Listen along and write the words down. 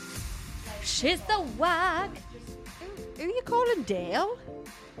She's the wag. Who are you calling Dale?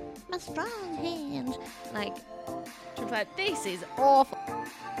 My strong hand. Like, this is awful.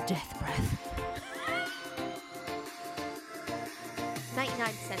 Death breath.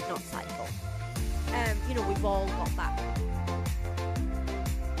 99% not cycle. We've all got that.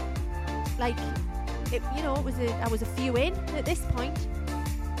 Like, I was a few in at this point.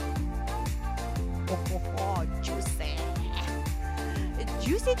 Oh, juicy.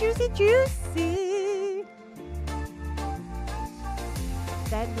 Juicy.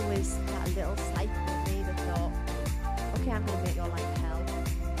 Then there was that little cycle of me that thought, okay, I'm going to make your life hell.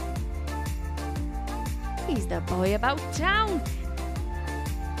 He's the boy about town.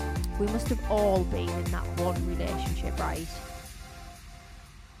 We must have all been in that one relationship, right?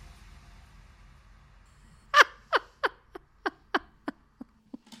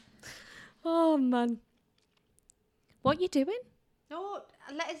 Oh, man. What you doing? No,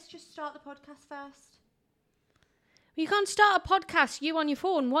 let us just start the podcast first. You can't start a podcast, you on your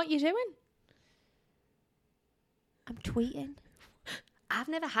phone. What you doing? I'm tweeting. I've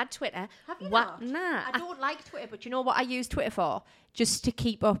never had Twitter. Have you What? not? Nah. I don't like Twitter, but you know what I use Twitter for? Just to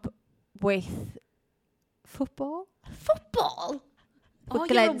keep up with football. Football? With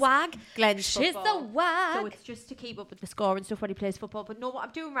You're a wag. Glenn's She's football. the wag. So it's just to keep up with the score and stuff when he plays football. But no, what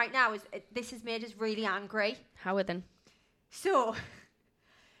I'm doing right now is this has made us really angry. How are then? So,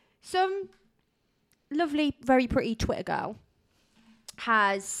 some lovely, very pretty Twitter girl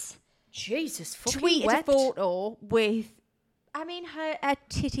has Jesus fucking tweeted wet. a photo with, her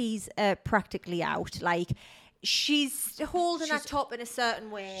titties are practically out. Like, she's holding her top in a certain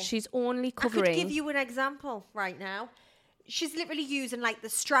way. She's only I covering. could give you an example right now. She's literally using like the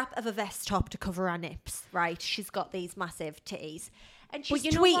strap of a vest top to cover her nips, right? She's got these massive titties. And she's But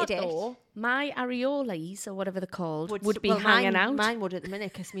you know tweeted what, it. though? My areolas, or whatever they're called, would be hanging out. Mine would at the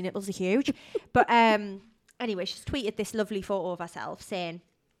minute because my nipples are huge. But anyway, she's tweeted this lovely photo of herself saying,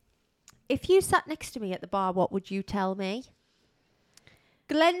 if you sat next to me at the bar, what would you tell me?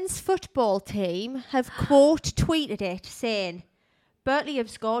 Glenn's football team have quote tweeted it saying, Bertley have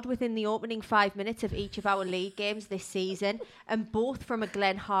scored within the opening 5 minutes of each of our league games this season, and both from a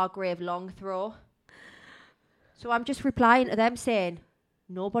Glenn Hargrave long throw. So I'm just replying to them saying,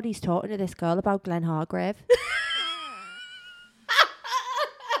 nobody's talking to this girl about Glenn Hargrave.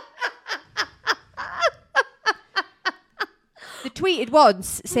 They tweeted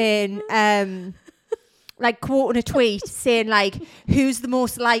once saying, quoting a tweet saying, who's the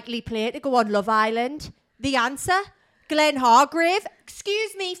most likely player to go on Love Island? The answer, Glenn Hargrave.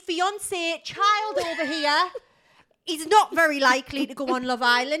 Excuse me, fiance, child over here. He's not very likely to go on Love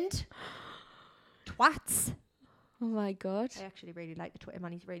Island. Twats. Oh my God. I actually really like the Twitter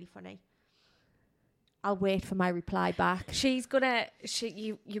man. He's really funny. I'll wait for my reply back. You're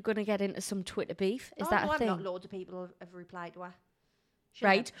gonna get into some Twitter beef. Is that a thing? Not loads of people have replied to her.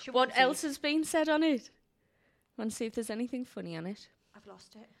 Right. What else has been said on it? Want to see if there's anything funny on it? I've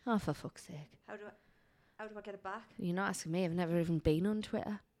lost it. Oh, for fuck's sake. How do I get it back? You're not asking me. I've never even been on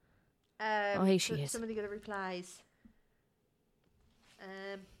Twitter. Here she is. Some of the other replies.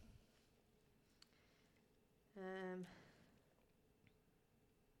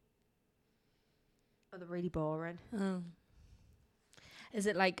 They're really boring. Oh. Is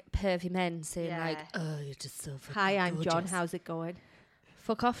it like pervy men saying Yeah. oh, you're just so fucking Hi, I'm John. gorgeous. How's it going?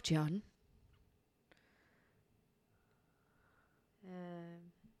 Fuck off, John.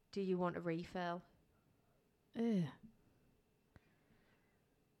 Do you want a refill? Ugh.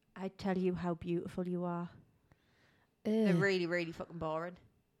 I tell you how beautiful you are. Ugh. They're really, really fucking boring.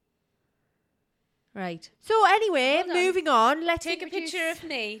 Right. So anyway, Hold on. moving on. Let's Take a introduce- picture of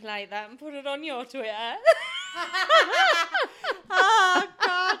me like that and put it on your Twitter. Oh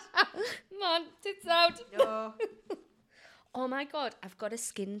God! Come on, tits out. No. Oh my God, I've got a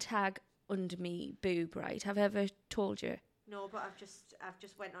skin tag under me boob, right? Have I ever told you? No, but I've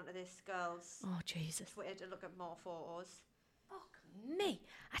just went onto this girl's Oh, Jesus. Twitter to look at more photos. Fuck me.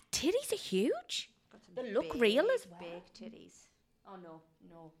 Her titties are huge. Got some They look big, real as well. Big titties. Oh, no.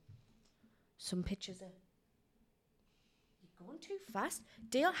 Some pictures are... You're going too fast.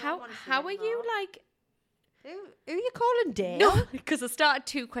 Dale, don't wanna see how are you, anymore. like... Who are you calling Dale? No, because I started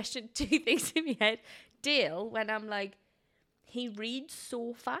two things in my head. Dale, when I'm like, he reads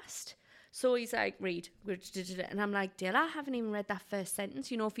so fast. So he's like, read. And I'm like, Dale, I haven't even read that first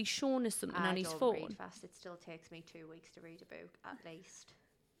sentence. You know, if he's shown us something on his don't phone. read fast. It still takes me 2 weeks to read a book, at least.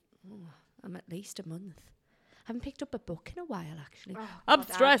 Oh, I'm at least a month. I haven't picked up a book in a while, actually. Oh, I'm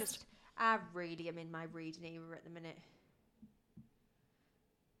God, stressed. I really am in my reading era at the minute.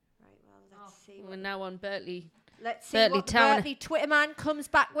 Right, well, let's see. We're now on Bertley. Let's see Bertley what the Town. Bertley Twitter man comes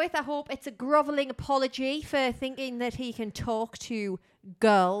back with. I hope it's a grovelling apology for thinking that he can talk to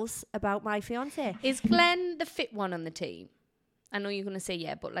girls about my fiance. Is Glenn the fit one on the team? I know you're going to say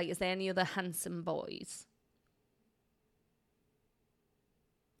yeah, but like, is there any other handsome boys?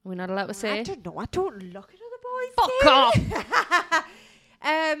 We're not allowed to say. I don't know. I don't look at Fuck other boys. Fuck off.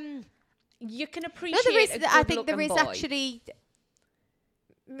 You can No, appreciate there is. a I think good-looking there is boy. actually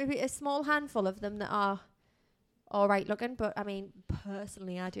maybe a small handful of them that are all right looking. But I mean,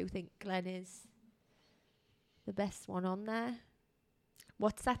 personally, I do think Glenn is the best one on there.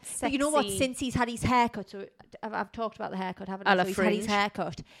 What's that sexy? But you know what? Since he's had his haircut, so I've talked about the haircut, haven't I? A la So he's had his fringe.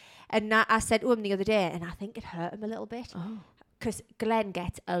 haircut, and I said to him the other day, and I think it hurt him a little bit. Oh. Because Glenn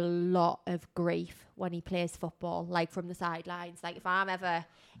gets a lot of grief when he plays football, like from the sidelines. Like if I'm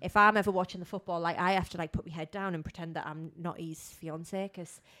ever watching the football, like I have to like put my head down and pretend that I'm not his fiance,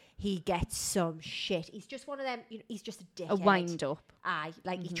 because he gets some shit. He's just one of them. You know, he's just a dickhead. A wind up. Aye,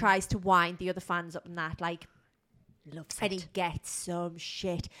 like he tries to wind the other fans up and that. Like Loves and he gets some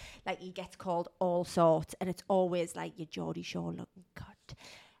shit. Like he gets called all sorts, and it's always like your Geordie Shaw looking cunt,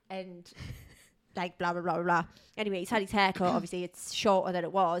 and like blah blah blah blah blah. Anyway, he's had his haircut. Obviously, it's shorter than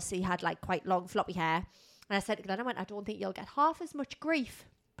it was. So he had like quite long floppy hair. And I said to Glenn, I don't think you'll get half as much grief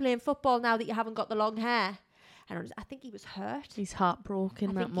playing football now that you haven't got the long hair. And I think he was hurt. He's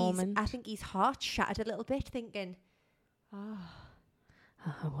heartbroken that moment. I think his heart shattered a little bit, thinking, I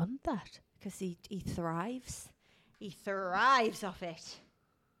want that. because he thrives. He thrives off it.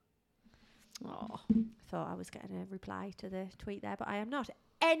 Oh. Thought I was getting a reply to the tweet there, but I am not.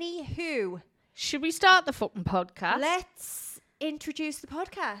 Anywho, Should we start the fucking podcast? let's introduce the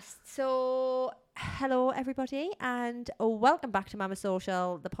podcast. So, hello everybody, and welcome back to Mama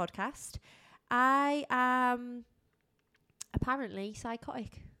Social, the podcast. I am apparently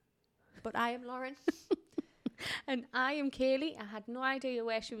psychotic, but I am Lauren. And I am Kaylee. I had no idea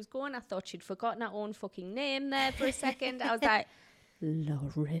where she was going. I thought she'd forgotten her own fucking name there for a second. I was like,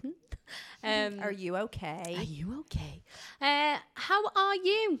 Lauren? Are you okay? Are you okay? How are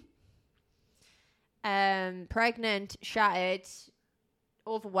you? Pregnant, shattered,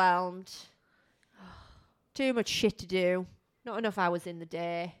 overwhelmed, too much shit to do, not enough hours in the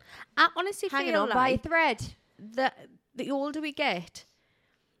day, I honestly hanging feel on by a like thread. the older we get,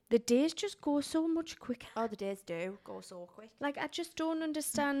 the days just go so much quicker. Oh, the days do go so quick. Like, I just don't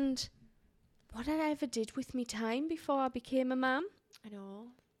understand what I ever did with me time before I became a mum. I know.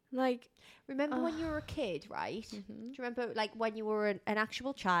 Like, Remember when you were a kid, right? Do you remember like when you were an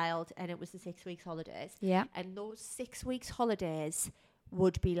actual child and it was the 6 weeks holidays? yeah. And those 6 weeks holidays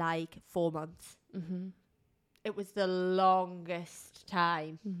would be like 4 months. Mm-hmm. It was the longest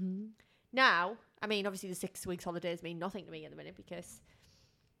time. Mm-hmm. Now, I mean, obviously the 6 weeks holidays mean nothing to me at the minute because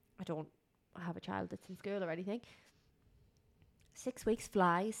I don't have a child that's in school or anything. 6 weeks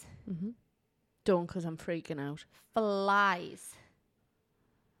flies. Mm-hmm. Don't, because I'm freaking out. Flies.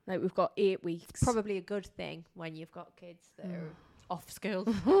 Like, we've got 8 weeks. Probably a good thing when you've got kids that are off school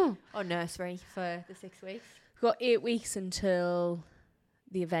or nursery for the 6 weeks. We've got 8 weeks until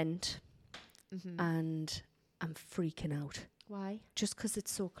the event, Mm-hmm. and I'm freaking out Why? just because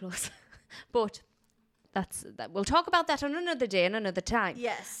it's so close. But that. We'll talk about that on another day and another time.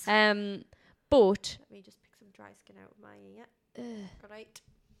 Yes. But Let me just pick some dry skin out of my ear. All right.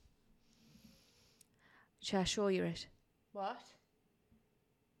 shall I show you it? What?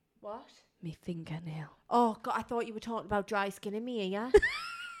 What? Me fingernail. Oh, God, I thought you were talking about dry skin in me ear.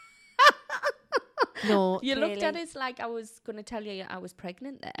 No, You looked at Kaylee. it like I was going to tell you I was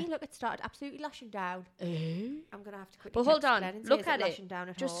pregnant there. Hey, look, it started absolutely lashing down. I'm going to have to quickly But hold text on, Glenn and say, look "Is at it, lashing down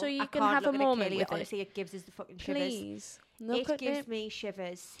at just all?" so you I can can't have a look at it, moment Kaylee. with it. Honestly, it gives us the fucking shivers. Please. Look It at gives it. me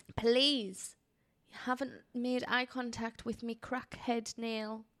shivers. Please. You haven't made eye contact with me crackhead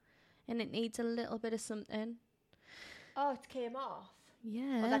nail, and it needs a little bit of something. Oh, it came off.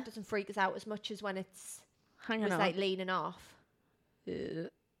 Yeah. Well, that doesn't freak us out as much as when it's Hanging on. like leaning off.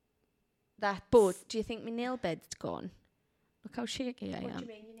 That. But do you think my nail bed's gone? Look how shaky I What do am. you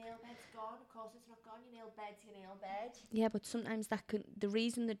mean your nail bed's gone? Of course it's not gone. Your nail bed's your nail bed. Yeah, but sometimes the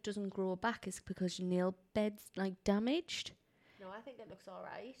reason it doesn't grow back is because your nail bed's like damaged. No, I think it looks all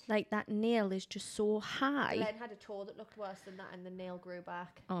right. Like, that nail is just so high. Glenn had a toe that looked worse than that, and the nail grew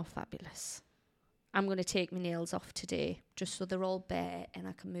back. Oh, fabulous. I'm going to take my nails off today just so they're all bare and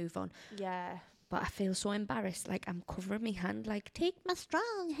I can move on. Yeah. But I feel so embarrassed. Like, I'm covering my hand. Like, take my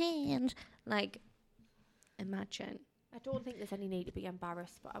strong hand. Like, imagine. I don't think there's any need to be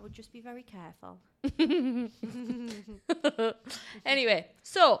embarrassed, but I would just be very careful. Anyway,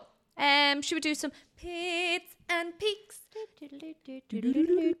 so Should we do some pits and peaks? Pits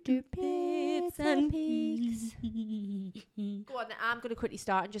and peaks. Go on, then. I'm going to quickly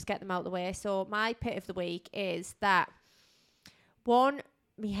start and just get them out of the way. So my pit of the week is that, one,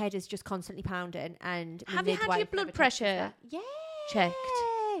 my head is just constantly pounding, and Have you had your blood pressure Yes. checked?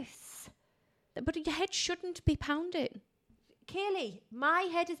 But your head shouldn't be pounding. Kaylee, my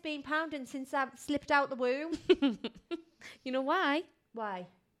head has been pounding since I've slipped out the womb. You know why? Why?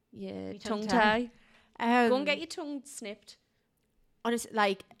 Yeah, Your tongue tongue tie. tie. Go and get your tongue snipped. Honestly,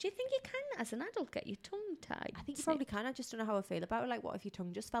 like, Do you think you can, as an adult, get your tongue tied? I think you probably can. I just don't know how I feel about it. Like, what if your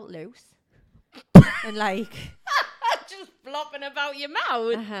tongue just felt loose? And like, just flopping about your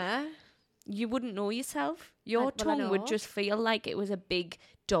mouth. You wouldn't know yourself. Your Well, I tongue would know. just feel like it was a big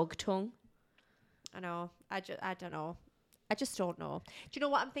dog tongue. I know. I don't know. I just don't know. Do you know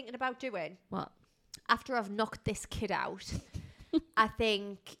what I'm thinking about doing? What? After I've knocked this kid out, I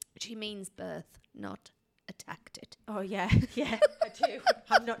think... She means birth, not attacked it. Oh, yeah. Yeah, I do.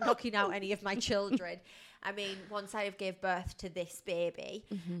 I'm not knocking out any of my children. I mean, once I have gave birth to this baby,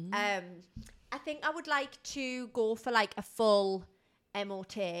 I think I would like to go for like a full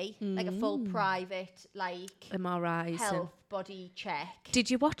MOT, like a full private, like MRIs. health body check. Did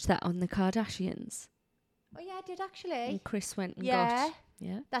you watch that on the Kardashians? Oh, yeah, I did actually. And Chris went and Yeah. got...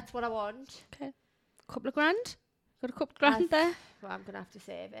 Yeah. That's what I want. Okay. Couple of grand? Got a couple of grand there? Well, I'm going to have to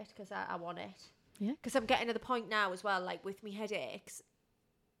save it because I want it. Yeah. Because I'm getting to the point now as well, like with me headaches,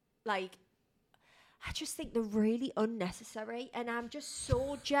 like, I just think they're really unnecessary. And I'm just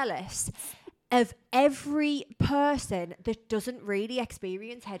so jealous of every person that doesn't really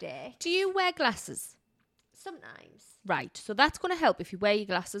experience headache. Do you wear glasses? Sometimes. Right. So that's going to help if you wear your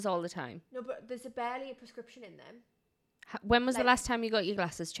glasses all the time. No, but there's barely a prescription in them. When was the Like- last time you got your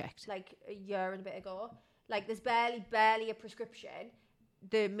glasses checked? Like a year and a bit ago. Like there's barely a prescription.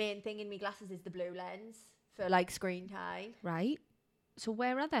 The main thing in me glasses is the blue lens for like screen time. Right. So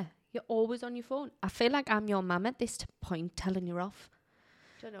where are they? You're always on your phone. I feel like I'm your mum at this point telling you off.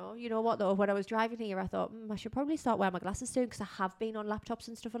 Don't know. You know what though? When I was driving here, I thought I should probably start wearing my glasses soon because I have been on laptops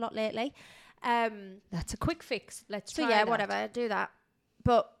and stuff a lot lately. That's a quick fix. Let's So try yeah, that. whatever, do that.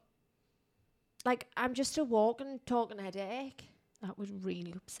 But like, I'm just a walking, talking headache. That would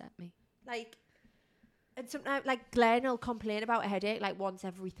really upset me. Like, and sometimes like Glenn will complain about a headache like once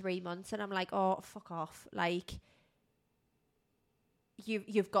every 3 months, and I'm like, oh, fuck off. Like,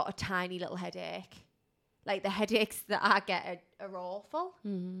 you've got a tiny little headache. Like the headaches that I get are awful.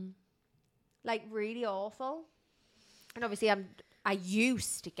 Like really awful. And obviously I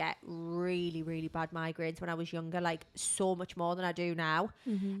used to get really, really bad migraines when I was younger, like so much more than I do now.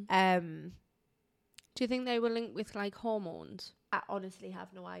 Do you think they were linked with like hormones? I honestly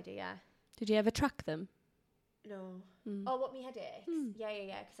have no idea. Did you ever track them? No. Oh, what, me headaches? Yeah.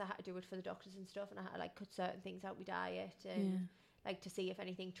 Because I had to do it for the doctors and stuff, and I had to like cut certain things out my diet and like to see if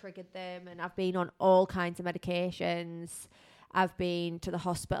anything triggered them. And I've been on all kinds of medications. I've been to the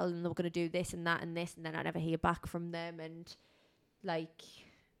hospital and they were going to do this and that and this, and then I never hear back from them. And like,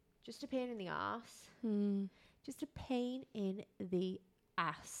 just a pain in the ass. Just a pain in the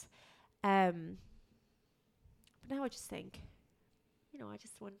ass. But now I just think, I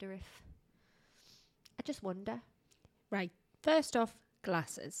just wonder. Right. First off,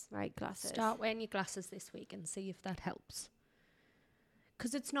 glasses. Right, glasses. Start wearing your glasses this week and see if that helps.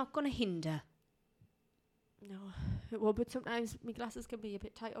 Because it's not going to hinder. No, it will, but sometimes my glasses can be a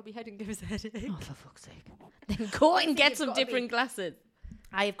bit tight on my head and give us a headache. Oh, for fuck's sake. Then go and get you've some gotta different glasses.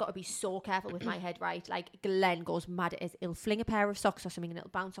 I have got to be so careful with my head, right? Like, Glenn goes mad at us. He'll fling a pair of socks or something and it'll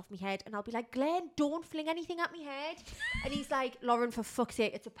bounce off my head. And I'll be like, Glenn, don't fling anything at my head. And he's like, Lauren, for fuck's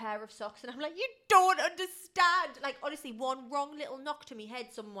sake, it's a pair of socks. And I'm like, you don't understand. Like, honestly, one wrong little knock to my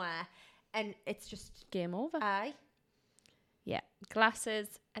head somewhere and it's just... Game over. Aye. Yeah.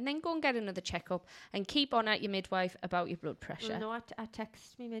 Glasses. And then go and get another checkup. And keep on at your midwife about your blood pressure. No, I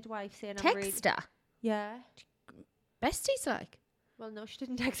text me midwife saying I'm really... Text her. Yeah. Besties like. Well, no, she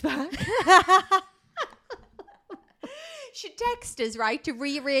didn't text back. She texted us, right, to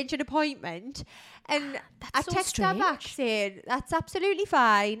rearrange an appointment. And I so texted her back strange. saying, that's absolutely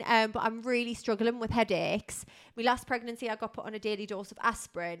fine, but I'm really struggling with headaches. My last pregnancy, I got put on a daily dose of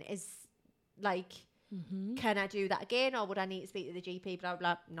aspirin. Is like, can I do that again? Or would I need to speak to the GP? Blah,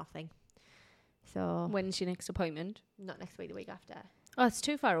 blah, nothing. So, When's your next appointment? not next week, the week after. Oh, it's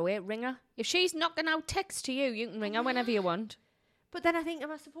too far away. Ring her. If she's knocking out text to you, you can ring her whenever you want. But then I think,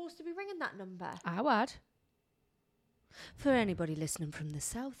 am I supposed to be ringing that number? I would. For anybody listening from the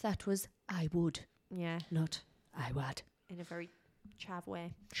south, that was I would, Yeah, not I would. in a very chav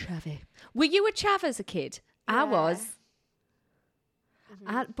way. Chavy. Were you a chav as a kid? I Yeah. was.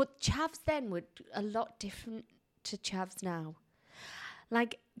 But chavs then were a lot different to chavs now.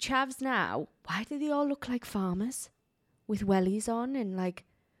 Like, chavs now, why do they all look like farmers with wellies on and like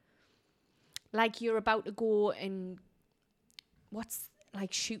you're about to go and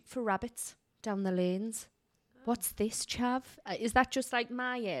shoot for rabbits down the lanes? What's this, chav? Is that just like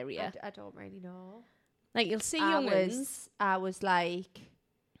my area? I don't really know. Like, you'll see young'uns. I was like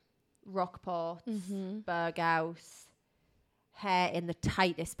Rockport, Berghouse, hair in the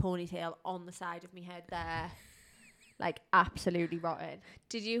tightest ponytail on the side of my head there. Like, absolutely rotten.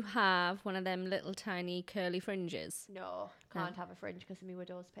 Did you have one of them little tiny curly fringes? No, can't have a fringe because of my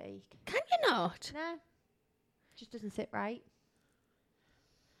widow's peak. Can you not? No. Just doesn't sit right.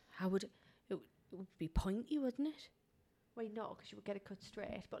 It would be pointy, wouldn't it? Well, no, because you would get it cut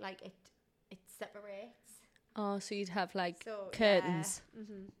straight, but like it separates. Oh, so you'd have like curtains. Yeah.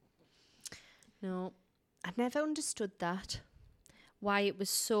 No, I've never understood that. Why it was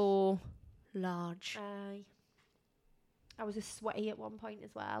so large. I was a sweaty at one point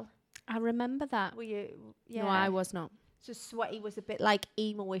as well. I remember that. Were you? Yeah. No, I was not. So sweaty was a bit like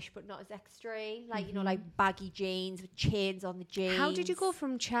emo-ish, but not as extreme. Like, you know, like baggy jeans with chains on the jeans. How did you go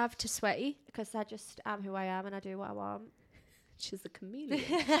from chav to sweaty? Because I just am who I am and I do what I want. She's a chameleon.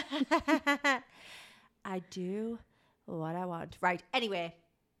 I do what I want. Right. Anyway,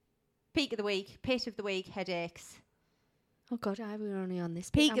 peak of the week, pit of the week, headaches. Oh God, we were only on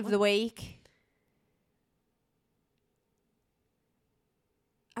this. Peak of the week.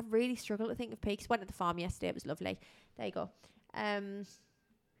 I really struggle to think of peaks. Went to the farm yesterday. It was lovely. There you go.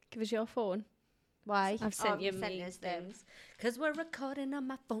 Give us your phone. Why? I've sent you us things. Because we're recording on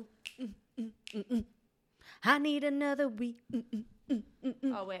my phone. I need another week.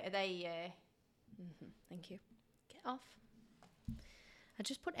 Oh, wait. Are they... Thank you. Get off. I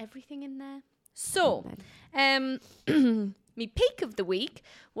just put everything in there. So, my peak of the week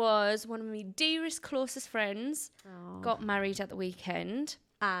was one of my dearest, closest friends got married at the weekend.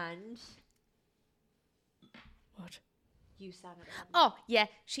 And... What? You sang it. Oh, yeah.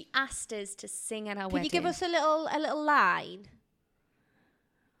 She asked us to sing at our wedding. Can you give us a little line?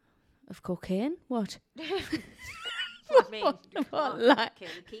 Of cocaine? What? I mean, what line?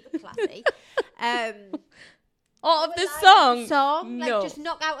 Keep it classy. Of the song? Song? No. Like, just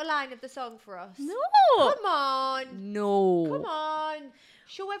knock out a line of the song for us. No. Come on. No. Come on.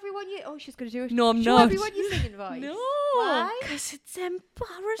 Show everyone you... Oh, she's going to do it. No, I'm Show not. everyone your singing voice. No. Why? Because it's embarrassing.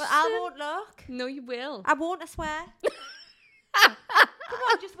 But I won't look. No, you will. I won't, I swear. Come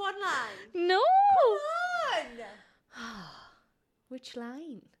on, just one line. No. Come on. Which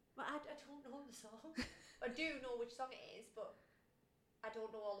line? Well, I don't know the song. I do know which song it is, but I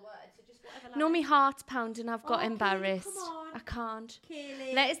don't know all the words. So just whatever line. No, my heart's pounding. I've got Kaylee, embarrassed. come on. I can't.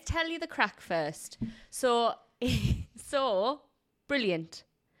 Kaylee. Let us tell you the crack first. So brilliant.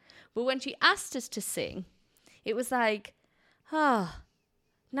 But when she asked us to sing, it was like, now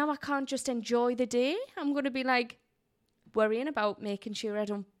I can't just enjoy the day. I'm going to be like worrying about making sure I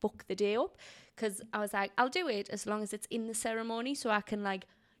don't book the day up. Because I was like, I'll do it as long as it's in the ceremony so I can like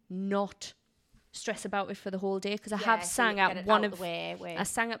not stress about it for the whole day. Because I have sang at one of... I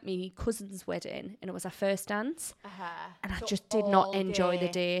sang at my cousin's wedding and it was our first dance. And So I just did not all enjoy the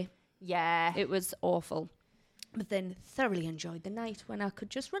day. day. Yeah. It was awful. But then thoroughly enjoyed the night when I could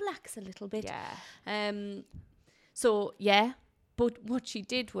just relax a little bit. Yeah. So, yeah. But what she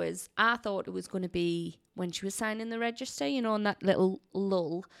did was, I thought it was going to be when she was signing the register, you know, on that little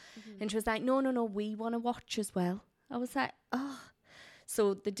lull. And she was like, no, we want to watch as well. I was like, oh.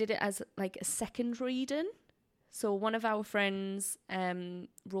 So they did it as like a second reading. So one of our friends wrote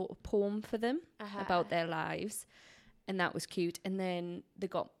a poem for them about their lives. And that was cute. And then they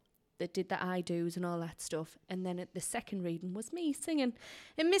did the I do's and all that stuff. And then at the second reading was me singing.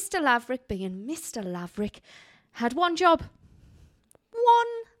 And Mr. Laverick, being Mr. Laverick, had one job.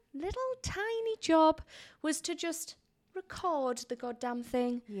 One little tiny job was to just record the goddamn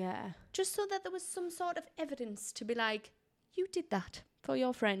thing. Yeah. Just so that there was some sort of evidence to be like, you did that for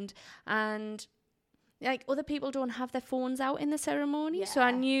your friend. And like other people don't have their phones out in the ceremony. So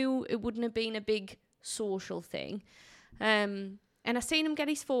I knew it wouldn't have been a big social thing. And I seen him get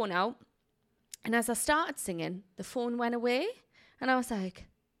his phone out. And as I started singing, the phone went away. And I was like,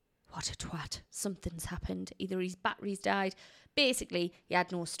 what a twat. Something's happened. Either his battery's died. Basically, he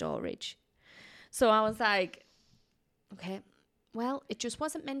had no storage. So I was like, okay, well, it just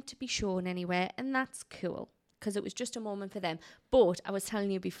wasn't meant to be shown anywhere. And that's cool. Because it was just a moment for them. But I was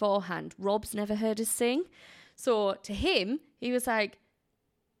telling you beforehand, Rob's never heard us sing. So to him, he was like,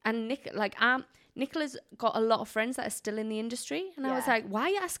 and Nicola's got a lot of friends that are still in the industry. And I was like, why are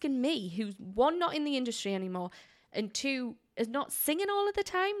you asking me, who's one, not in the industry anymore, and two, is not singing all of the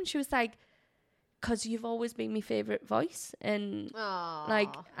time. And she was like, because you've always been my favourite voice. And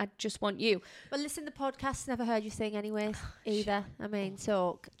like, I just want you. Well, listen, the podcast's never heard you sing anyways either. I mean,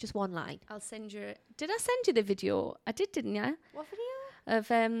 so just one line. I'll send you. Did I send you the video? I did, didn't I? What video?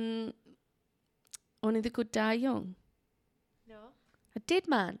 Of Only the Good Die Young. No. I did,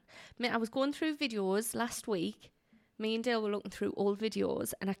 man. I was going through videos last week. Me and Dale were looking through old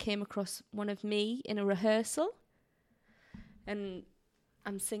videos, and I came across one of me in a rehearsal, and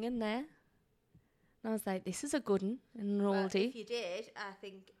I'm singing there. And I was like, this is a good one, and an oldie. If you did, I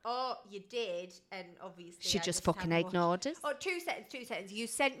think... Oh, you did, and obviously... She just fucking ignored us. Oh, 2 seconds. You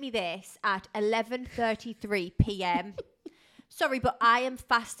sent me this at 11:33 p.m. Sorry, but I am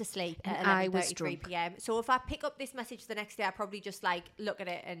fast asleep at 11:33 p.m. So if I pick up this message the next day, I probably just, like, look at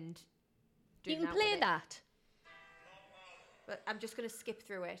it and... You can play that. But I'm just going to skip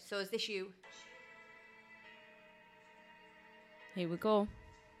through it. So is this you? Here we go.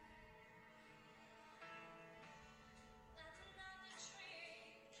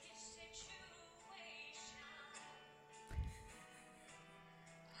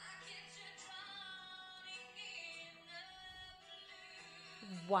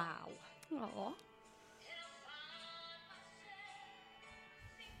 Wow. Aww.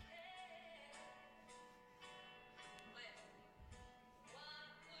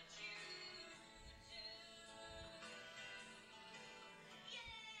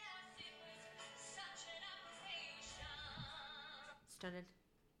 Stunning.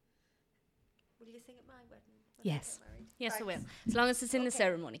 Will you sing at my wedding? Yes. Yes, I Right. will. As long as it's in the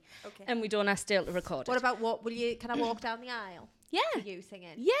ceremony. Okay. And we don't ask Dale to record it. What about will you, can I walk down the aisle? Yeah. For you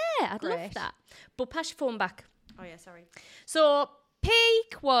singing? Yeah, I'd love Great. that. But pass your phone back. Oh, yeah, sorry. So,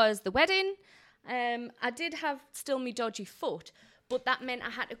 peak was the wedding. I did have still my dodgy foot, but that meant I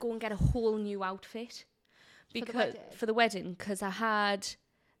had to go and get a whole new outfit. For the wedding, because I had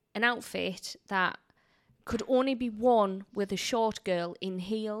an outfit that could only be worn with a short girl in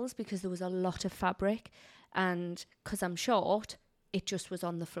heels because there was a lot of fabric, and because I'm short, it just was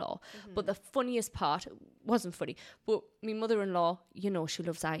on the floor. But the funniest part wasn't funny, but my mother-in-law, you know, she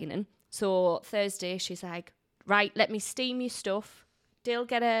loves ironing. So Thursday, she's like, right, let me steam your stuff. Dale,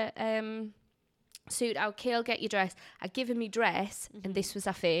 get a suit out. Kale, get your dress. I give her me dress, and this was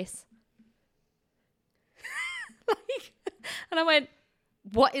her face. And I went,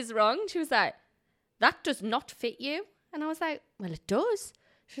 what is wrong? She was like, that does not fit you. And I was like, well, it does.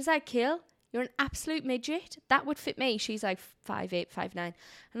 She was like, Kale, you're an absolute midget. That would fit me. She's like 5'8", 5'9".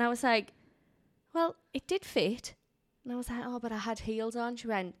 And I was like, well, it did fit. And I was like, oh, but I had heels on. She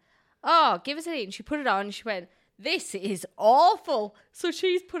went, oh, give us it. And she put it on. And she went, this is awful. So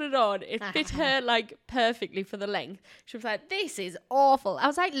she's put it on. It fit her like perfectly for the length. She was like, this is awful. I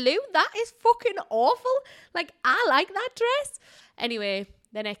was like, Lou, that is fucking awful. Like, I like that dress. Anyway,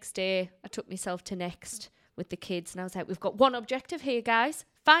 the next day, I took myself to Next with the kids. And I was like, we've got one objective here, guys.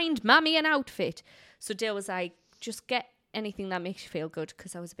 Find Mammy an outfit. So Dale was like, just get anything that makes you feel good,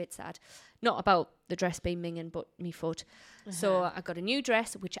 because I was a bit sad. Not about the dress being minging, but me foot. So I got a new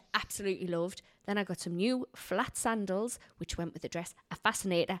dress, which I absolutely loved. Then I got some new flat sandals, which went with the dress, a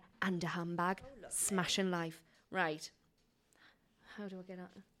fascinator, and a handbag. Smashing life. Right. How do I get out?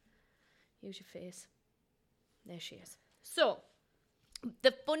 Use your face. There she is. So,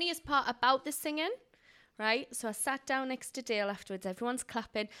 the funniest part about the singing, right? So I sat down next to Dale afterwards. Everyone's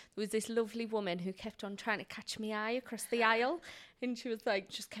clapping. There was this lovely woman who kept on trying to catch my eye across the aisle. And she was like,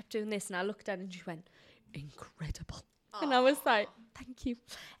 just kept doing this. And I looked at her and she went, incredible. Aww. And I was like, thank you.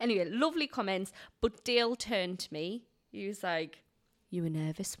 Anyway, lovely comments. But Dale turned to me. He was like, you were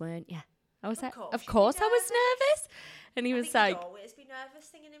nervous, weren't you? I was like, of course I was nervous. And he was like, you'd always be nervous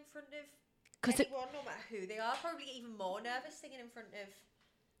singing in front of anyone, no matter who they are. Probably even more nervous singing in front of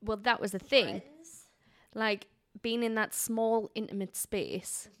well, that was the thing. friends. Like, being in that small, intimate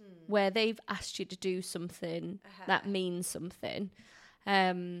space where they've asked you to do something that means something,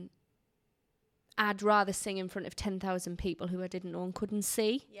 I'd rather sing in front of 10,000 people who I didn't know and couldn't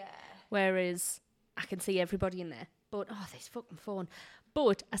see. Yeah. Whereas I can see everybody in there. But, oh, this fucking phone.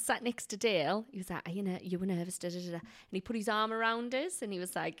 But I sat next to Dale. He was like, you were nervous, da-da-da-da. And he put his arm around us and he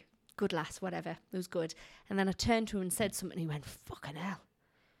was like, good lass, whatever. It was good. And then I turned to him and said something and he went, fucking hell.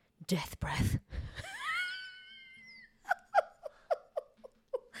 Death breath.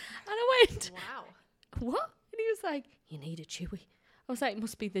 And I went, Wow. what? And he was like, you need a chewy. I was like, it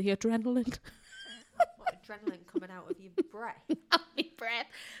must be the adrenaline. What, adrenaline coming out of your breath? Out my breath.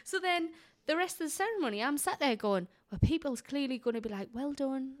 So then the rest of the ceremony, I'm sat there going, well, people's clearly going to be like, well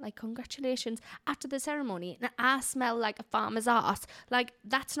done, like, congratulations. After the ceremony, and I smell like a farmer's arse. Like,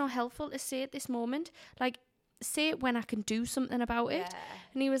 that's not helpful to say at this moment. Like, say it when I can do something about it. Yeah.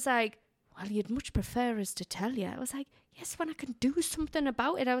 And he was like, well, you'd much prefer us to tell you. I was like, yes, when I can do something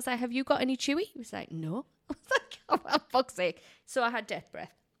about it. I was like, have you got any chewy? He was like, no. I was like, oh, for fuck's sake. So I had death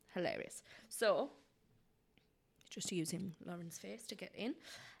breath. Hilarious. So, just using Lauren's face to get in.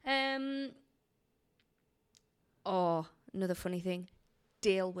 Oh, another funny thing.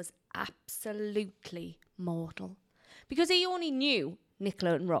 Dale was absolutely mortal. Because he only knew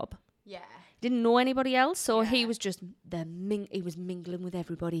Nicola and Rob. Yeah. Didn't know anybody else, so Yeah. he was just he was mingling with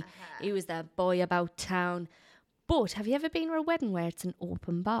everybody. He was the boy about town. But have you ever been to a wedding where it's an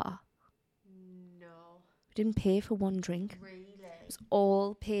open bar? No. We didn't pay for one drink. Really? It was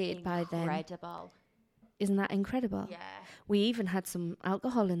all paid by them. Incredible. Isn't that incredible? Yeah. We even had some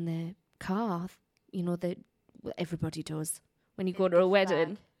alcohol in the car. You know, that everybody does when you go to a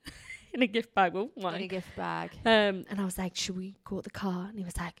wedding. In a gift bag. Oh, In a gift bag. And I was like, should we go to the car? And he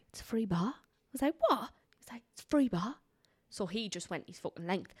was like, it's a free bar. I was like, what? He was like, it's a free bar. So he just went his fucking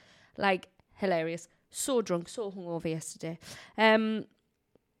length. Like, hilarious. So drunk, so hungover yesterday.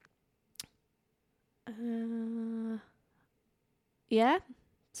 Yeah.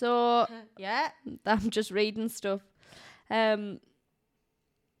 So Yeah. I'm just reading stuff.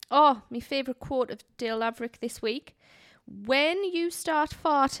 Oh, my favourite quote of Dale Laverick this week. When you start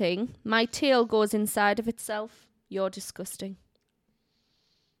farting, my tail goes inside of itself. You're disgusting.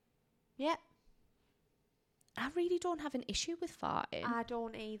 Yeah. I really don't have an issue with farting. I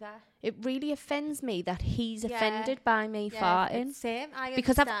don't either. It really offends me that he's Yeah. offended by me farting. It's same. I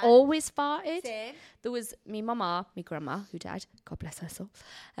Because I've understand. always farted. Same. There was me grandma, who died. God bless her soul.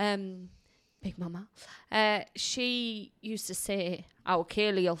 Big mama. She used to say, oh,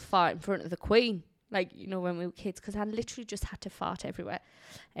 Kaylee, you'll fart in front of the Queen. Like, you know, when we were kids. Because I literally just had to fart everywhere.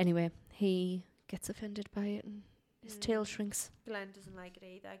 Anyway, he gets offended by it and his tail shrinks. Glenn doesn't like it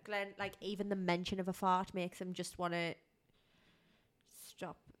either. Glenn, like, even the mention of a fart makes him just want to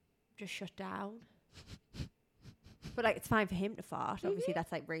stop, just shut down. But, like, it's fine for him to fart. Obviously,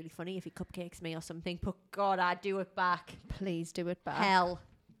 that's, like, really funny if he cupcakes me or something. But, God, I'd do it back. Please do it back.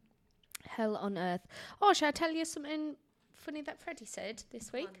 Hell on earth. Oh, shall I tell you something funny that Freddie said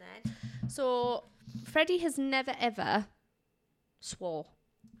this week? on then. So, Freddie has never, ever swore.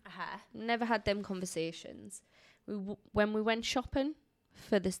 Never had them conversations. When we went shopping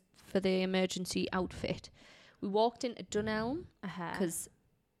for the emergency outfit, we walked into Dunelm because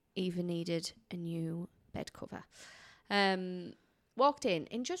Eva needed a new bed cover. Walked in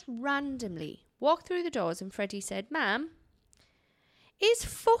and just randomly walked through the doors and Freddie said, Ma'am, is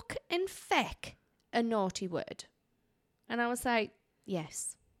fuck and feck a naughty word? And I was like,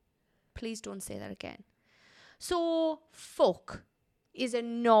 yes. Please don't say that again. So, fuck is a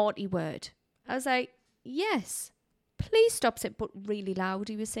naughty word. I was like, yes. Please stop saying it. But really loud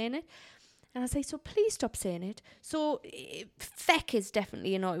he was saying it. And I was like, so please stop saying it. So, feck is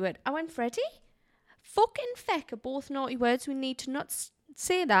definitely a naughty word. I went, Freddie, fuck and feck are both naughty words. We need to not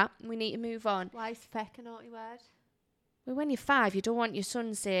say that. We need to move on. Why is feck a naughty word? Well, when you're 5, you don't want your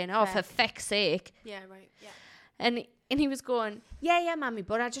son saying, oh, for feck's sake. Yeah, right. Yeah. And he was going, yeah, mammy,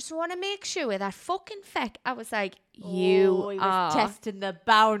 but I just want to make sure that fucking feck. I was like, He are was testing the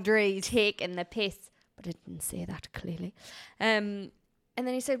boundaries. taking the piss. But I didn't say that clearly. And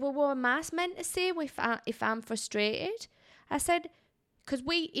then he said, well, what am I meant to say if I'm frustrated? I said, because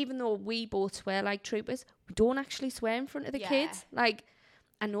even though we both swear like troopers, we don't actually swear in front of the kids. Like,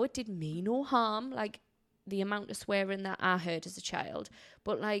 I know it did me no harm, like the amount of swearing that I heard as a child.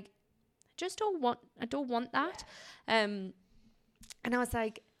 But like, I don't want that. And I was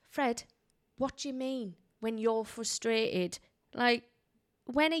like, Fred, what do you mean when you're frustrated? Like,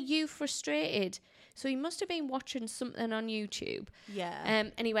 when are you frustrated? So he must have been watching something on YouTube. Yeah.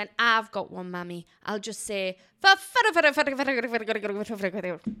 And he went, I've got one, mammy. I'll just say,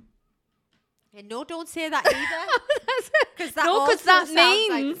 And no, don't say that either. Because that, No, 'cause also that sounds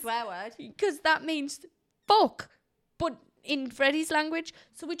like means- a swear word. because that means fuck, but in Freddie's language.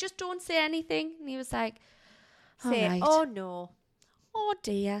 So we just don't say anything. And he was like, all Say, right. oh no. Oh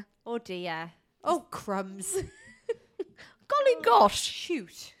dear. Oh dear. Oh crumbs. Golly gosh.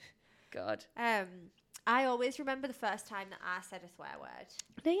 Shoot. God. I always remember the first time that I said a swear word.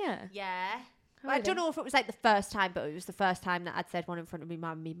 Yeah. Yeah. Oh, I don't really? know if it was like the first time, but it was the first time that I'd said one in front of me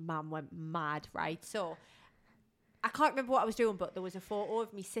mum. My mum went mad, right? So I can't remember what I was doing, but there was a photo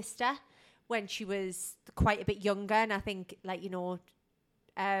of my sister when she was quite a bit younger, and I think, like, you know,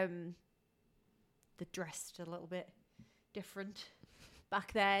 they dressed a little bit different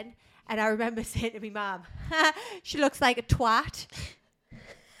back then. And I remember saying to my mum, she looks like a twat.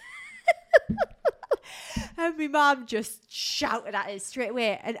 And my mum just shouted at us straight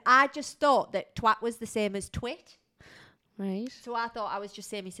away. And I just thought that twat was the same as twit. Right. So I thought I was just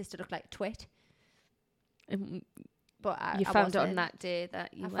saying my sister looked like a twit. But You I found out on wasn't. that day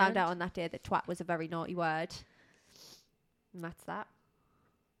that you I weren't. found out on that day that twat was a very naughty word. And that's that.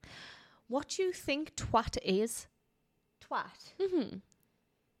 What do you think twat is? Twat. Mm-hmm.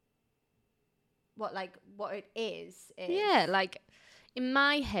 What it is. Yeah, like in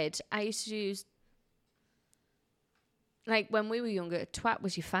my head, I used to use, like when we were younger, twat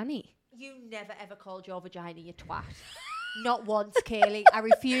was your fanny. You never ever called your vagina your twat. Not once, Kaylee. I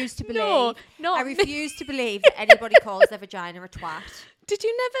refuse to believe. No, not I refuse to believe that anybody calls their vagina a twat. Did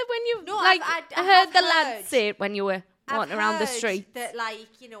you never, when you No, like, I heard have the heard. lads say it when you were walking around the street? That, like,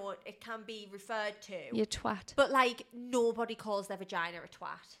 you know, it can be referred to. You twat. But, like, nobody calls their vagina a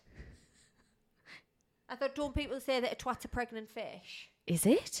twat. I thought, don't people say that a twat's a pregnant fish? Is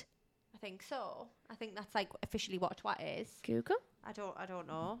it? I think so. I think that's, like, officially what a twat is. Google. I don't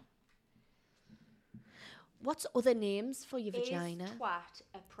know. What's other names for your Is vagina? twat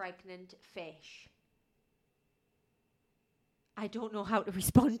a pregnant fish? I don't know how to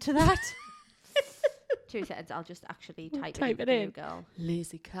respond to that. 2 seconds, I'll just actually type it in. Google.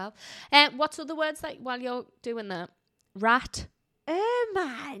 Lazy cow. What's other words like while you're doing that? Rat.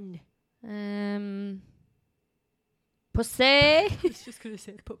 Man. Pussy. I was just going to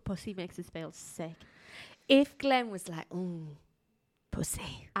say, but pussy makes us feel sick. If Glenn was like, ooh,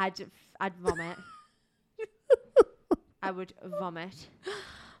 pussy. I'd vomit. I would vomit.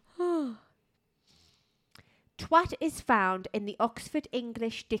 Twat is found in the Oxford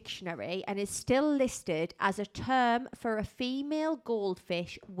English Dictionary and is still listed as a term for a female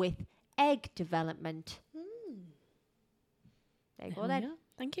goldfish with egg development. There you go then. Yeah,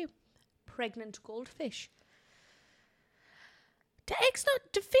 thank you. Pregnant goldfish.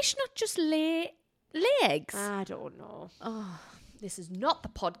 Do fish not just lay eggs? I don't know. Oh, this is not the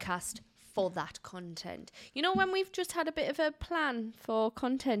podcast for that content. You know, when we've just had a bit of a plan for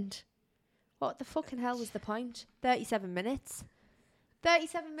content, what the fucking hell was the point? 37 minutes.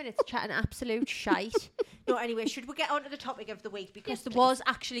 37 minutes chatting absolute shite. No, anyway, should we get on to the topic of the week? Because Yes, there please. was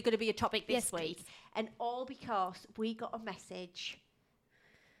actually going to be a topic this Yes, week. please. And all because we got a message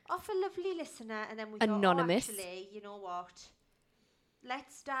off a lovely listener. And then we Anonymous. thought, oh, actually, you know what?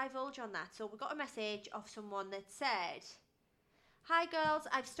 Let's divulge on that. So we got a message of someone that said, "Hi girls,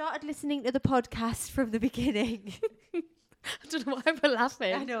 I've started listening to the podcast from the beginning." I don't know why we're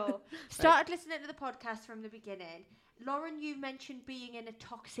laughing. I know. Started listening to the podcast from the beginning. Lauren, you mentioned being in a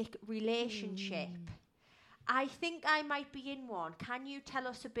toxic relationship. I think I might be in one. Can you tell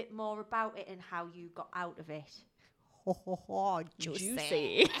us a bit more about it and how you got out of it?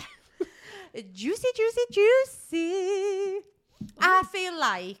 Juicy. Juicy, juicy, juicy. I feel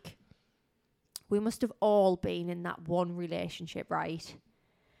like we must have all been in that one relationship, right?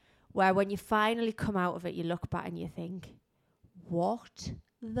 Where when you finally come out of it, you look back and you think, what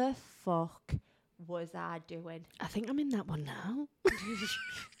the fuck was I doing? I think I'm in that one now.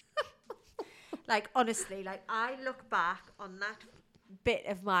 Like, honestly, like, I look back on that bit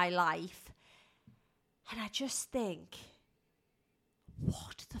of my life and I just think,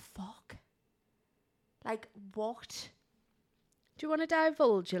 what the fuck? Like, what? Do you want to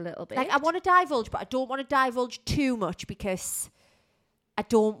divulge a little bit? Like, I want to divulge, but I don't want to divulge too much because I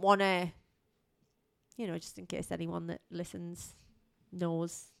don't want to, you know, just in case anyone that listens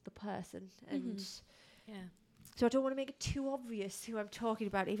knows the person. And Yeah. so I don't want to make it too obvious who I'm talking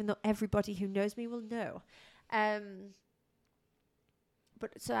about, even though everybody who knows me will know. But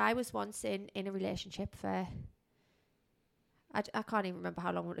so I was once in a relationship for, I can't even remember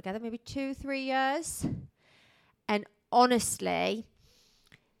how long we were together, maybe 2-3 years. And honestly,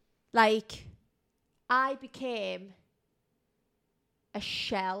 like, I became a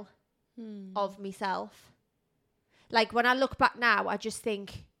shell of myself. Like, when I look back now, I just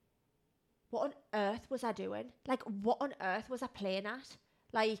think, what on earth was I doing? Like, what on earth was I playing at?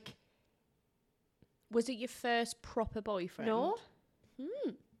 Like, Was it your first proper boyfriend? no.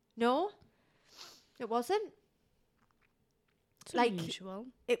 No, it wasn't. It's Like- unusual.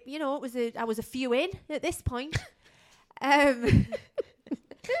 It, you know, I was a few in at this point. I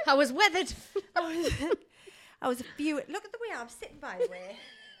was weathered. I was a few. Look at the way I'm sitting, by the way.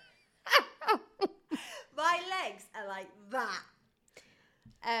 My legs are like that.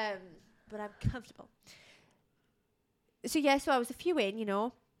 But I'm comfortable. So yeah, so I was a few in, you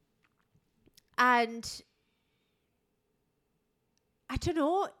know, and I don't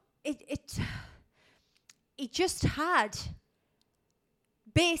know. It just had.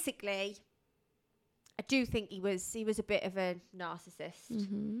 Basically, I do think he was a bit of a narcissist.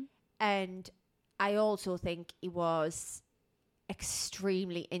 Mm-hmm. And I also think he was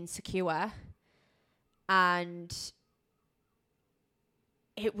extremely insecure, and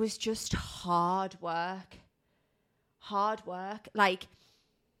it was just hard work. Like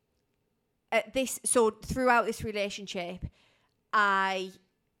throughout this relationship, I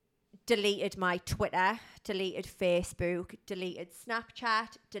deleted my Twitter, deleted Facebook, deleted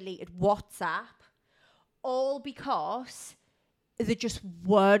Snapchat, deleted WhatsApp, all because they just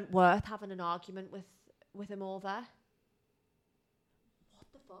weren't worth having an argument with him over. What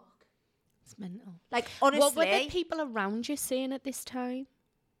the fuck? It's mental. Like, honestly. What were the people around you saying at this time?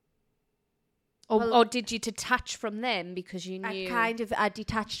 Or did you detach from them because you knew? I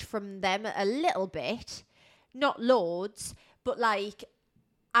detached from them a little bit. Not loads, but like,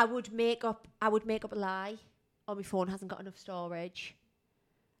 I would make up a lie. Oh, my phone hasn't got enough storage.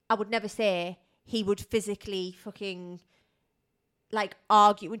 I would never say he would physically fucking like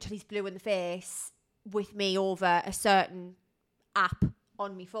argue until he's blue in the face with me over a certain app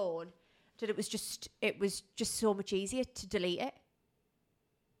on my phone. That it was just so much easier to delete it.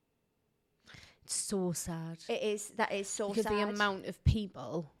 It's so sad. It is. That is so because sad. the amount of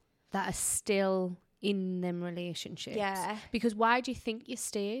people that are still in them relationships. Yeah. Because why do you think you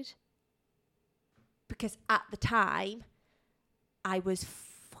stayed? Because at the time, I was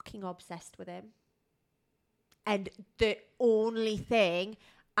fucking obsessed with him. And the only thing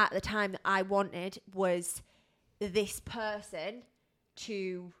at the time that I wanted was this person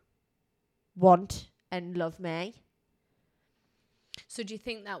to want and love me. So do you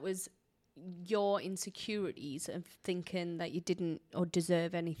think that was your insecurities of thinking that you didn't or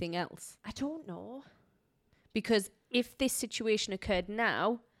deserve anything else? I don't know. Because if this situation occurred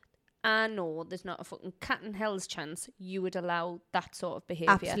now, I know there's not a fucking cat in hell's chance you would allow that sort of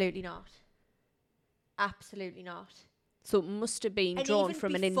behaviour. Absolutely not. Absolutely not. So it must have been And drawn even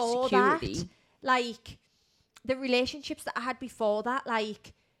from an before insecurity. that, like, the relationships that I had before that,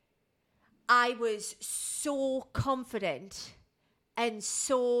 like, I was so confident and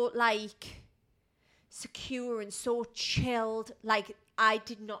so, like, secure and so chilled. Like, I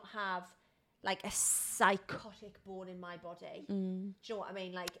did not have, like, a psychotic bone in my body. Do you know what I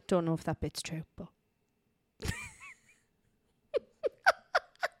mean? Like, Don't know if that bit's true, but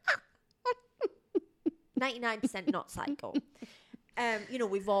 99% not psycho. You know,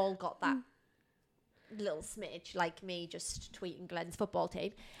 we've all got that little smidge, like me just tweeting Glenn's football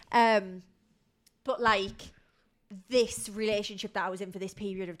team. But like, this relationship that I was in for this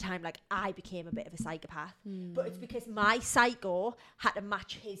period of time, like, I became a bit of a psychopath. But it's because my psycho had to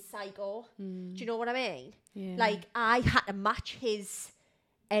match his psycho. Do you know what I mean? yeah. Like, I had to match his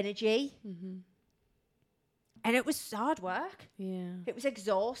energy. And it was hard work. Yeah. It was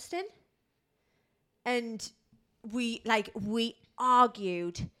exhausting. And we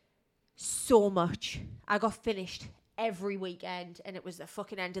argued so much. I got finished every weekend, and it was the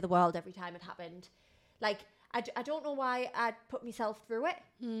fucking end of the world every time it happened. Like, I don't know why I'd put myself through it.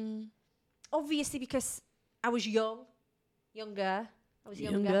 Obviously, because I was younger.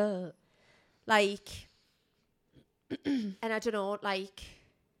 Like, and I don't know, like,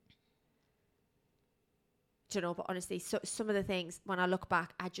 but honestly, so some of the things, when I look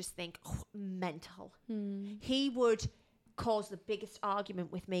back, I just think, oh, mental. He would cause the biggest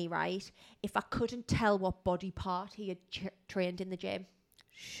argument with me, right, if I couldn't tell what body part he had trained in the gym.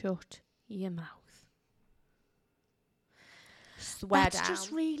 Shut your mouth. Swear That's down.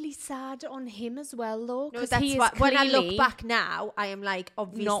 just really sad on him as well, though. No, Because that's what, when I look back now, I am like,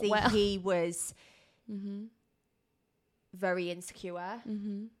 obviously, well. he was very insecure.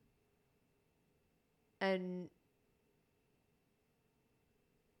 And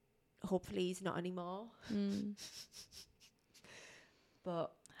hopefully he's not anymore.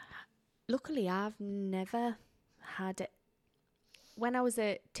 But luckily, I've never had it. When I was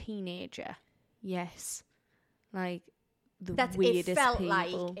a teenager, yes, like the weirdest it felt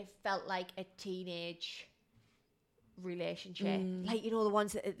people. Like a teenage relationship. Like, you know, the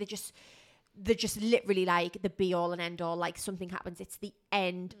ones that they're just literally like the be all and end all. Like, something happens, it's the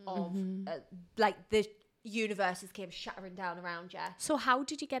end of like the universes came shattering down around you. So how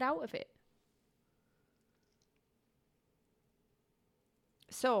did you get out of it?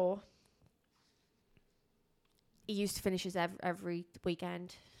 So he used to finish us every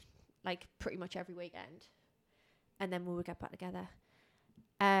weekend, like pretty much every weekend, and then we would get back together.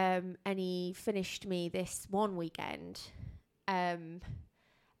 And he finished me this one weekend, and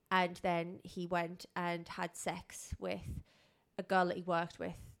then he went and had sex with a girl that he worked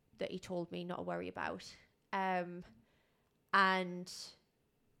with that he told me not to worry about. And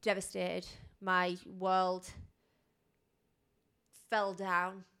devastated. My world fell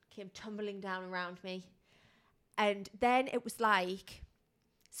down came tumbling down around me. And then it was like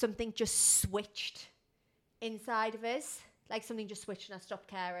something just switched inside of us. Like something just switched and I stopped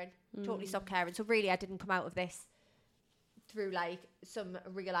caring. Totally stopped caring. So really I didn't come out of this through like some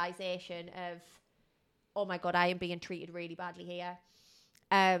realization of, oh my God, I am being treated really badly here.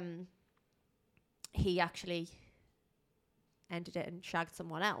 He actually ended it and shagged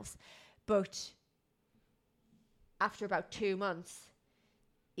someone else. But after about 2 months,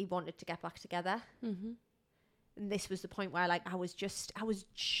 he wanted to get back together. Mm-hmm. And this was the point where like I was just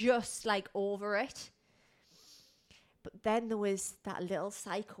like over it. But then there was that little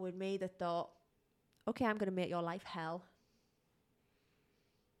psycho in me that thought, okay, I'm going to make your life hell.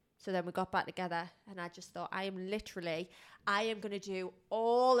 So then we got back together and I just thought, I am going to do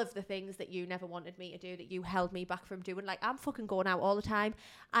all of the things that you never wanted me to do, that you held me back from doing. Like, I'm fucking going out all the time.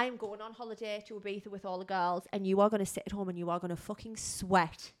 I'm going on holiday to Ibiza with all the girls and you are going to sit at home and you are going to fucking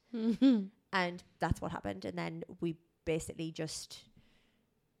sweat. Mm-hmm. And that's what happened. And then we basically just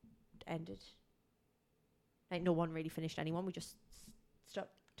ended. Like, no one really finished anyone. We just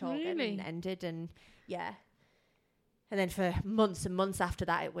stopped talking and ended. And yeah. And then for months and months after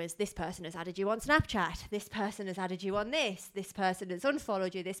that, it was, this person has added you on Snapchat. This person has added you on this. This person has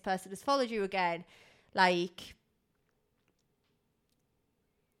unfollowed you. This person has followed you again. Like,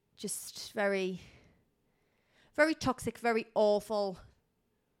 just very, very toxic, very awful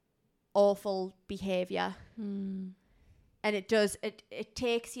behaviour. And it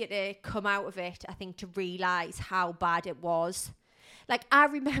takes you to come out of it, I think, to realise how bad it was. Like, I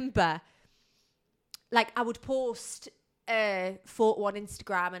remember, like, I would post a photo on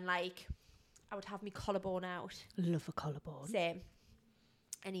Instagram and, like, I would have my collarbone out. Love a collarbone. Same.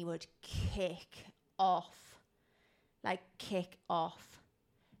 And he would kick off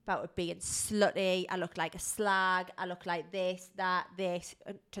about it being slutty. I look like a slag. I look like this,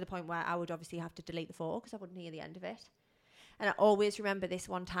 to the point where I would obviously have to delete the photo because I wouldn't hear the end of it. And I always remember this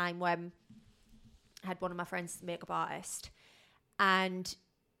one time when I had one of my friends, makeup artist, and,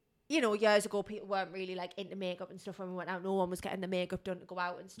 you know, years ago, people weren't really, like, into makeup and stuff when we went out. No one was getting the makeup done to go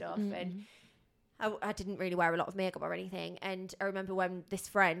out and stuff. Mm-hmm. And I didn't really wear a lot of makeup or anything. And I remember when this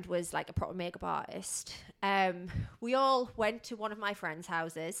friend was, like, a proper makeup artist, we all went to one of my friends'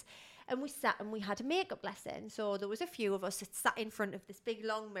 houses and we sat and we had a makeup lesson. So there was a few of us that sat in front of this big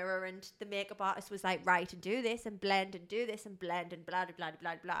long mirror and the makeup artist was like, right, and do this and blend and do this and blend and blah, blah, blah,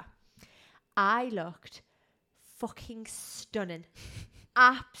 blah, blah. I looked fucking stunning.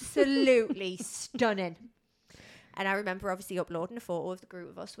 Absolutely stunning. And I remember obviously uploading a photo of the group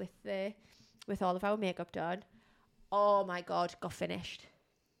of us with all of our makeup done. Oh my God, got finished.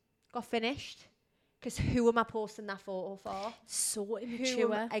 Because who am I posting that photo for? So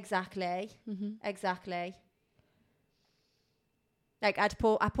immature. Exactly. Mm-hmm. Exactly. Like, I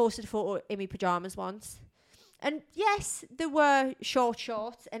posted a photo in my pyjamas once. And yes, there were short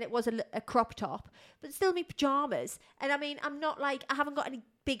shorts and it was a crop top, but still my pyjamas. And I mean, I'm not like, I haven't got any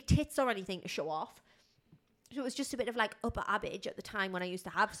big tits or anything to show off. So it was just a bit of like upper average at the time when I used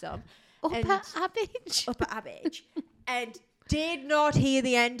to have some. Upper average. And did not hear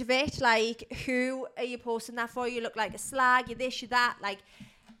the end of it. Like, who are you posting that for? You look like a slag, you're this, you're that. Like,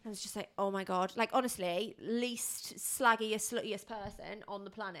 I was just like, oh my God. Like, honestly, least slaggiest, sluttiest person on the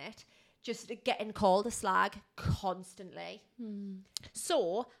planet. Just getting called a slag constantly.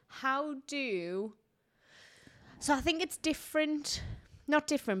 So I think it's different. Not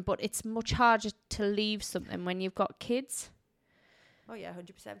different, but it's much harder to leave something when you've got kids. Oh yeah,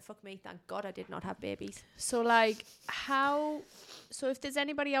 100%. Fuck me. Thank God I did not have babies. So like, so if there's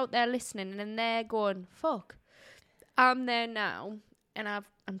anybody out there listening and they're going, fuck, I'm there now and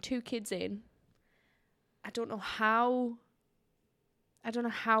I'm 2 kids in. I don't know how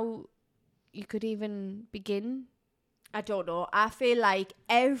you could even begin. I don't know. I feel like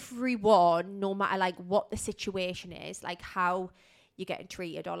everyone, no matter like what the situation is, like how you're getting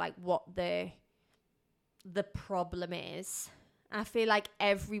treated or like what the problem is, I feel like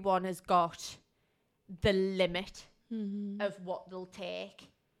everyone has got the limit of what they'll take.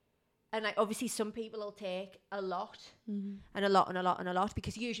 And like obviously some people will take a lot and a lot and a lot and a lot,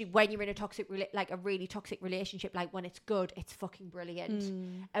 because usually when you're in a toxic like a really toxic relationship, like when it's good, it's fucking brilliant.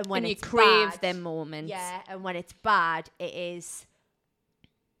 And when you it's crave bad, them moments. Yeah, and when it's bad, it is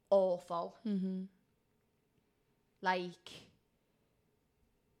awful. Like,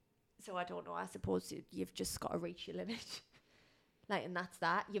 so I don't know, I suppose you've just got to reach your limit. Like, and that's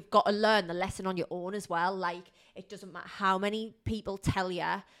that. You've got to learn the lesson on your own as well. Like, it doesn't matter how many people tell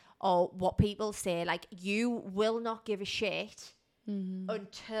you or what people say. Like, you will not give a shit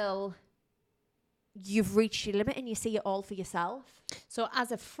until you've reached your limit and you see it all for yourself. So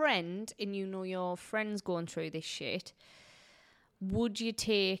as a friend, and you know your friend's going through this shit, would you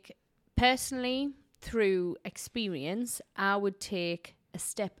take, personally, through experience, I would take a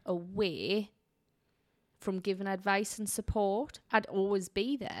step away from giving advice and support. I'd always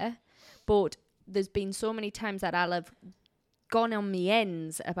be there, but there's been so many times that I'll have gone on my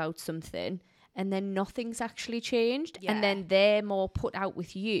ends about something and then nothing's actually changed. Yeah. And then they're more put out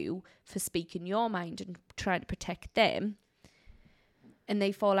with you for speaking your mind and trying to protect them. And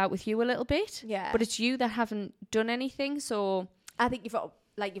they fall out with you a little bit. Yeah. But it's you that haven't done anything. So I think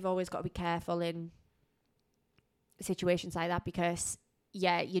you've always got to be careful in situations like that, because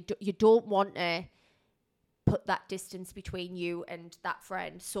you don't want to put that distance between you and that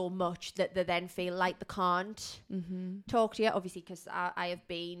friend so much that they then feel like they can't talk to you. Obviously, because I have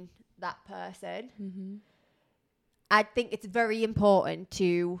been that person. I think it's very important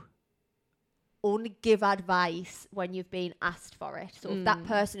to only give advice when you've been asked for it. So if that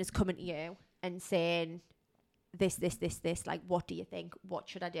person is coming to you and saying this, like, what do you think? What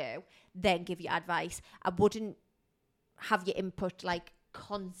should I do? Then give you advice. I wouldn't have your input like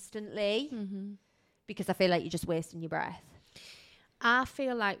constantly, because I feel like you're just wasting your breath. I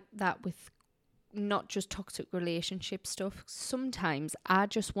feel like that with not just toxic relationship stuff. Sometimes I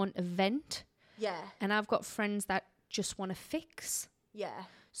just want a vent. Yeah. And I've got friends that just want to fix. Yeah.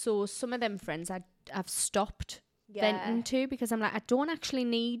 So some of them friends I've stopped venting to, because I'm like, I don't actually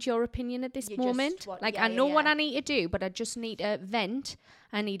need your opinion at this moment. I know what I need to do, but I just need a vent.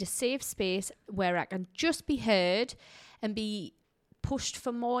 I need a safe space where I can just be heard and be pushed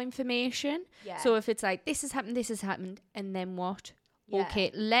for more information. Yeah. So if it's like, this has happened, and then what? Yeah.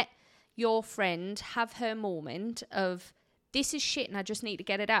 Okay, let your friend have her moment of, this is shit and I just need to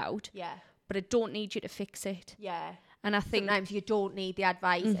get it out. Yeah. But I don't need you to fix it. Yeah. And I think sometimes you don't need the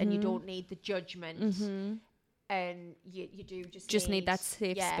advice and you don't need the judgment. And you do just need that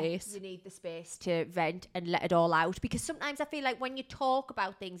safe space. You need the space to vent and let it all out. Because sometimes I feel like when you talk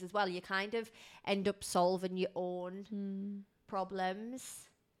about things as well, you kind of end up solving your own problems.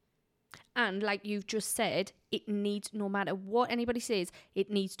 And like you've just said, it needs, no matter what anybody says, it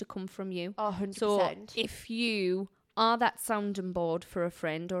needs to come from you. 100%. So if you are that sounding board for a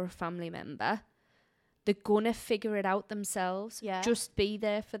friend or a family member, they're gonna figure it out themselves. Yeah. Just be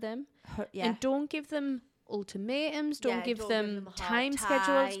there for them. Yeah. And don't give them ultimatums. Don't give them a hard time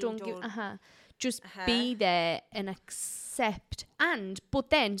time, schedules. Just be there and accept. But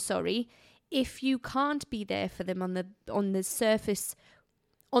then, if you can't be there for them on the surface,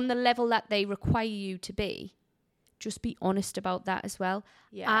 on the level that they require you to be, just be honest about that as well.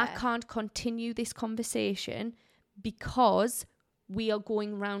 Yeah. I can't continue this conversation because we are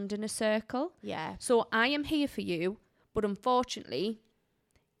going round in a circle. Yeah. So I am here for you, but unfortunately,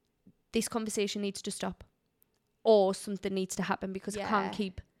 this conversation needs to stop, or something needs to happen, because I can't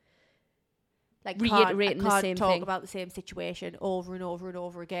keep reiterating the same talk thing. about the same situation over and over and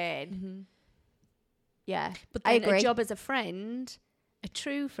over again. Yeah. But I then agree. a job as a friend, a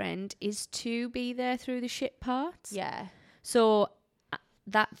true friend, is to be there through the shit parts. Yeah. So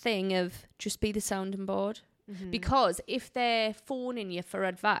that thing of just be the sounding board. Because if they're phoning you for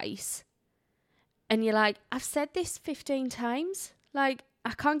advice and you're like, I've said this 15 times, like,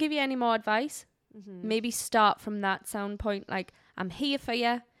 I can't give you any more advice. Maybe start from that sound point. Like, I'm here for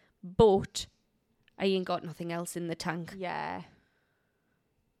you, but I ain't got nothing else in the tank. Yeah.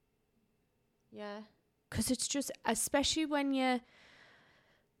 Yeah. Because it's just, especially when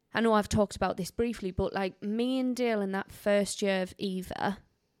I know I've talked about this briefly, but like me and Dale in that first year of Eva,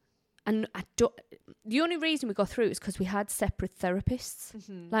 and the only reason we got through is because we had separate therapists.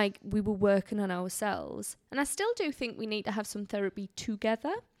 Like, we were working on ourselves. And I still do think we need to have some therapy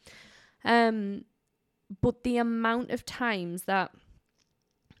together. But the amount of times that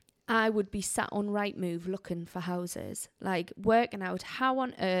I would be sat on Rightmove looking for houses, like working out how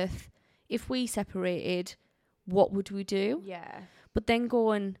on earth, if we separated, what would we do? Yeah. But then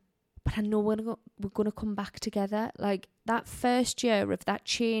going, but I know we're going to come back together. Like, that first year of that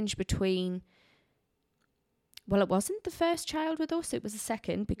change between, well, it wasn't the first child with us, it was the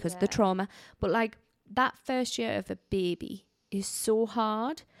second because of the trauma. But like, that first year of a baby is so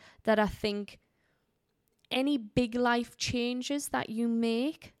hard that I think any big life changes that you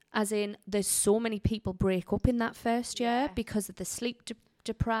make, as in there's so many people break up in that first year because of the sleep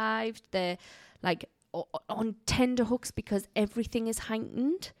deprived, they're like on tender hooks because everything is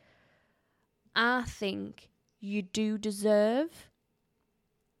heightened. I think you do deserve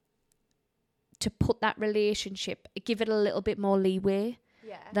to put that relationship, give it a little bit more leeway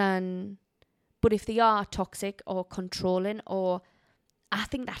than, but if they are toxic or controlling, or I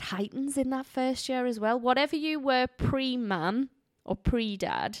think that heightens in that first year as well. Whatever you were pre-mum or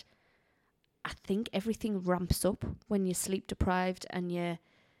pre-dad, I think everything ramps up when you're sleep deprived and you're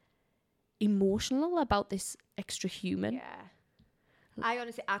emotional about this extra human. Yeah. I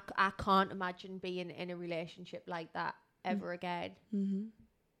honestly, I can't imagine being in a relationship like that ever again. Mm-hmm.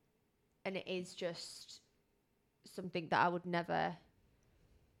 And it is just something that I would never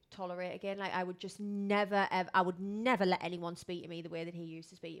tolerate again. Like, I would just never, ever, I would never let anyone speak to me the way that he used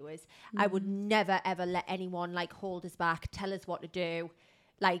to speak to us. I would never, ever let anyone, like, hold us back, tell us what to do,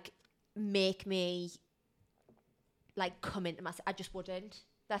 like, make me, like, come into myself. I just wouldn't.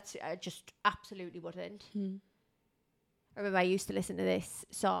 I just absolutely wouldn't. I remember I used to listen to this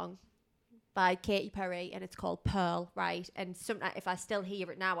song by Katy Perry, and it's called Pearl, right? And sometimes if I still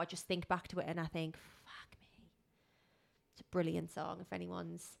hear it now, I just think back to it and I think, fuck me. It's a brilliant song if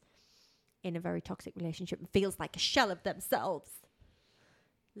anyone's in a very toxic relationship and feels like a shell of themselves.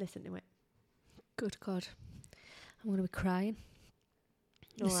 Listen to it. Good God. I'm going to be crying.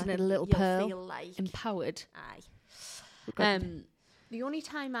 No, Listen I to think Little you'll Pearl. feel like, Empowered. aye. The only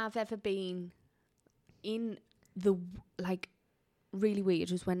time I've ever been in the, like, really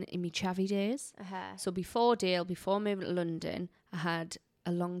weird was when in my chavvy days. So before Dale, before moving to London, I had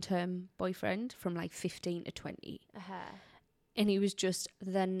a long-term boyfriend from like 15 to 20. And he was just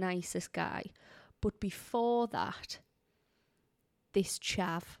the nicest guy. But before that, this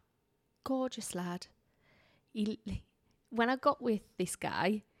chav, gorgeous lad, when I got with this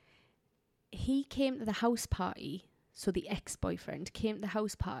guy, he came to the house party. So the ex-boyfriend came to the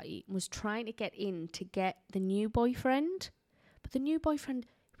house party and was trying to get in to get the new boyfriend. But the new boyfriend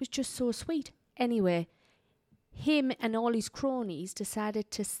was just so sweet. Anyway, him and all his cronies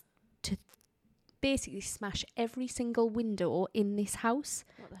decided to basically smash every single window in this house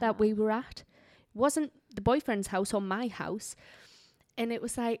that we were at. It wasn't the boyfriend's house or my house. And it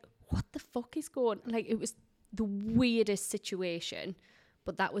was like, what the fuck is going on? Like, it was the weirdest situation.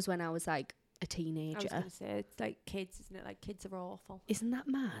 But that was when I was like a teenager. I was going to say, it's like kids, isn't it? Like, kids are awful. Isn't that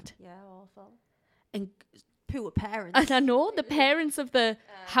mad? Yeah, awful. And Poor parents. And I know the parents of the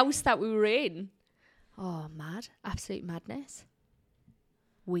house that we were in. Oh, mad. Absolute madness.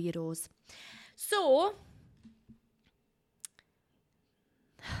 Weirdos. So,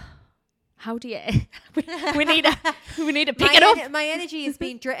 how do you... we need to pick it up. My energy has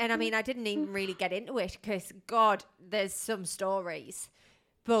been... And I mean, I didn't even really get into it because, God, there's some stories.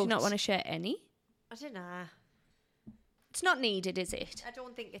 But Do you not want to share any? I don't know. It's not needed, is it? I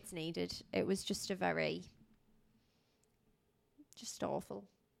don't think it's needed. It was just a very... Just awful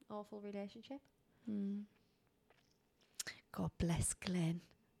relationship. God bless Glenn.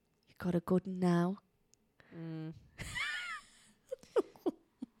 You got a good one now.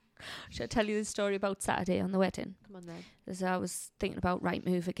 Should I tell you the story about Saturday on the wedding? Come on then. As I was thinking about right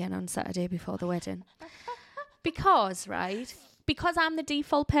move again on Saturday before the wedding. Because I'm the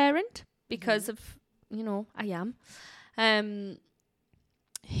default parent, because of, I am.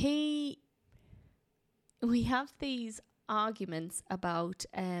 We have these arguments about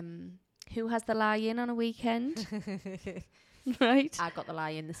who has the lie-in on a weekend. Right? I got the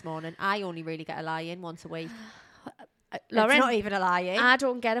lie-in this morning. I only really get a lie-in once a week. Lauren, it's not even a lie-in. I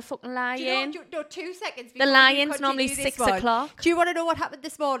don't get a fucking lie-in. No, 2 seconds. The lie-in's normally 6 o'clock. Do you want to know what happened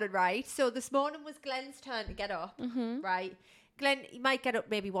this morning, right? So this morning was Glenn's turn to get up, right? Glenn, he might get up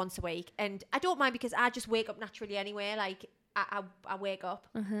maybe once a week. And I don't mind because I just wake up naturally anyway. Like, I wake up.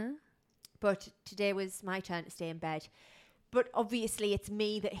 But today was my turn to stay in bed. But obviously it's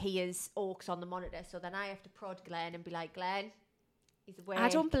me that hears Oaks on the monitor. So then I have to prod Glenn and be like, Glenn, he's awake. I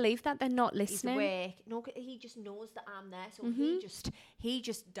don't believe that they're not listening. He's awake. No, he just knows that I'm there. So he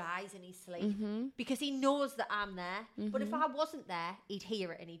just dies in his sleep. Because he knows that I'm there. But if I wasn't there, he'd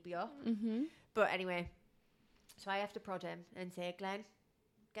hear it and he'd be up. But anyway, so I have to prod him and say, Glenn,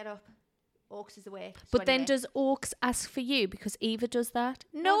 get up. Oaks is awake. But then does Oaks ask for you? Because Eva does that.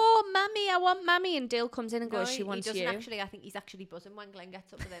 No, Mummy, I want Mummy. And Dale comes in and goes, she wants you. He doesn't actually. I think he's actually buzzing when Glenn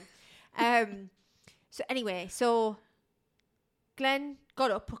gets up with him. So anyway, Glenn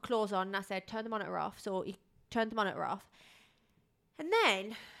got up, put clothes on, and I said, turn the monitor off. So he turned the monitor off. And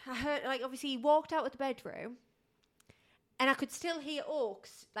then I heard, like, obviously he walked out of the bedroom and I could still hear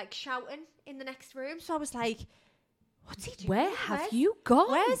Oaks, like, shouting in the next room. So I was like, what's he doing? Where have you gone?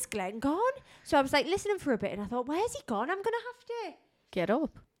 Where's Glenn gone? So I was like listening for a bit and I thought, where's he gone? I'm going to have to get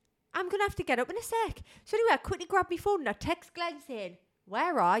up. I'm going to have to get up in a sec. So anyway, I quickly grabbed my phone and I text Glenn saying,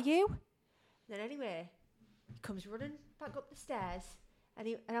 where are you? And then anyway, he comes running back up the stairs and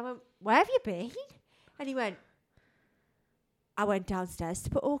I went, where have you been? And he went, I went downstairs to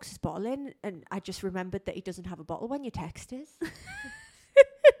put Oaks' bottle in and I just remembered that he doesn't have a bottle when you text us.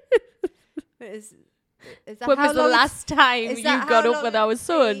 Is that When how was the long last time is you that got how up long with our it's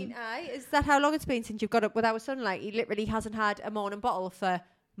son? been, aye? Is that how long it's been since you've got up with our son? Like, he literally hasn't had a morning bottle for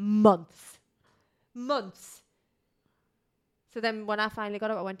months. Months. So then when I finally got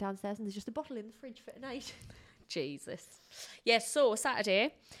up, I went downstairs and there's just a bottle in the fridge for tonight. Jesus. Yes, so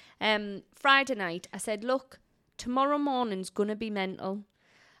Saturday, Friday night, I said, look, tomorrow morning's going to be mental.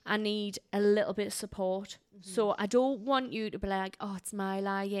 I need a little bit of support. So I don't want you to be like, oh, it's my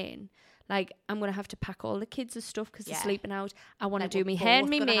lie-in. Like, I'm going to have to pack all the kids' stuff because they're sleeping out. I want to do my hair and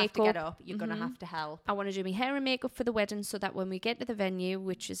my makeup. Have to get up. You're going to have to help. I want to do my hair and makeup for the wedding so that when we get to the venue,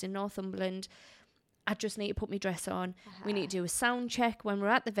 which is in Northumberland, I just need to put my dress on. We need to do a sound check when we're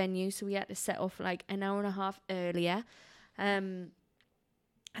at the venue. So we had to set off like an hour and a half earlier. And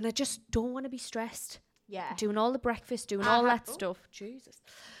I just don't want to be stressed. Yeah. Doing all the breakfast, doing all that stuff. Jesus.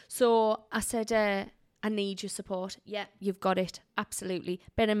 So I said, I need your support. Yeah, you've got it. Absolutely.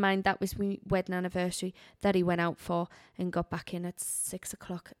 Bear in mind, that was my wedding anniversary that he went out for and got back in at 6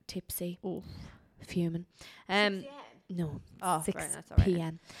 o'clock tipsy. Oh, fuming. 6 No, Oh, 6 right, that's all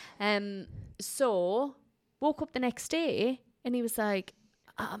right. p.m. So woke up the next day and he was like,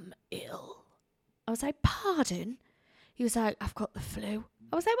 I'm ill. I was like, pardon? He was like, I've got the flu.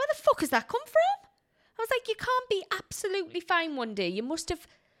 I was like, where the fuck has that come from? I was like, you can't be absolutely fine one day. You must have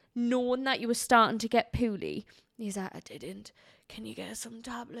known that you were starting to get poorly. He's like, I didn't. Can you get some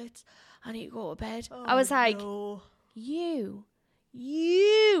tablets? I need to go to bed. I was like, no. you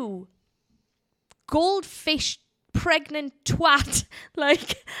goldfish pregnant twat.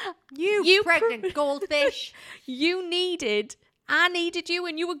 Like, You pregnant goldfish. I needed you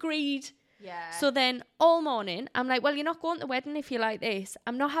and you agreed. Yeah. So then all morning, I'm like, well, you're not going to the wedding if you're like this.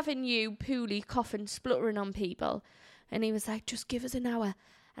 I'm not having you poorly, coughing, spluttering on people. And he was like, just give us an hour.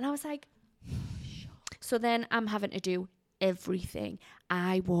 And I was like, so then I'm having to do everything.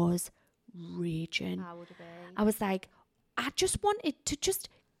 I was raging. How would it be? I was like, I just wanted to just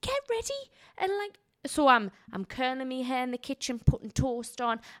get ready. And like, so I'm curling my hair in the kitchen, putting toast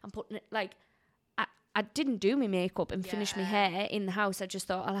on. I'm putting it like, I didn't do my makeup and finish my hair in the house. I just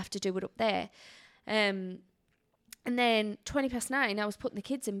thought I'll have to do it up there. And then 9:20, I was putting the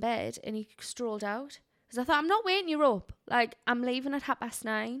kids in bed and he strolled out. Because I thought, I'm not waiting you up. Like, I'm leaving at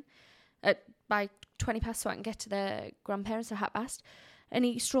 9:30 by 20 past so I can get to the grandparents at 9:30. And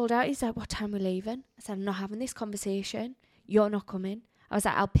he strolled out. He's like, what time are we leaving? I said, I'm not having this conversation. You're not coming. I was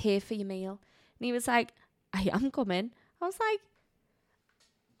like, I'll pay for your meal. And he was like, I am coming. I was like,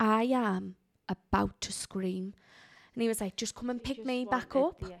 I am about to scream. And he was like, just come and pick me back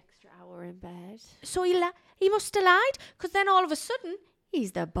up. The extra hour in bed. So he must have lied, because then all of a sudden,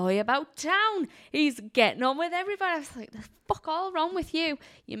 he's the boy about town. He's getting on with everybody. I was like, the fuck all wrong with you,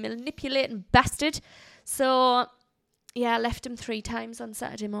 you manipulating bastard. So, yeah, I left him 3 times on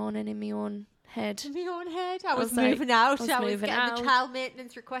Saturday morning in my own head. In my own head. I was like, moving out. I was moving getting out. the child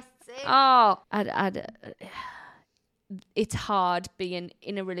maintenance requests in. Oh, it's hard being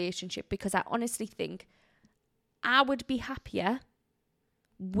in a relationship, because I honestly think I would be happier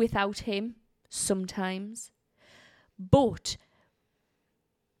without him sometimes. But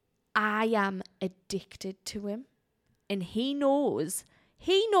I am addicted to him. And he knows.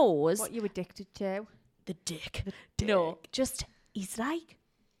 What you addicted to? The dick. No, just, he's like,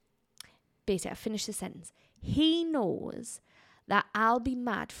 basically, I finished the sentence. He knows that I'll be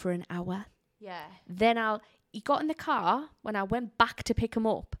mad for an hour. Yeah. Then he got in the car when I went back to pick him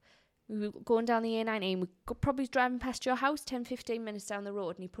up. We were going down the A19. We probably driving past your house 10-15 minutes down the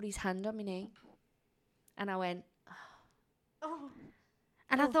road, and he put his hand on my knee. And I went, Oh.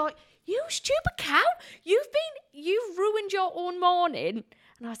 and I thought, you stupid cow, you've ruined your own morning.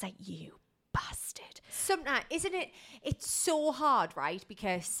 And I was like, you bastard. Sometimes, isn't it? It's so hard, right?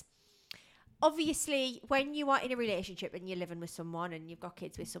 Because obviously, when you are in a relationship and you're living with someone and you've got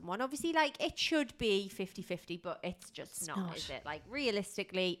kids with someone, obviously, like, it should be 50-50, but it's just not, is it? Like,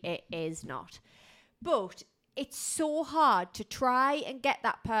 realistically, it is not. But it's so hard to try and get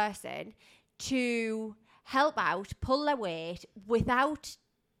that person to help out, pull their weight without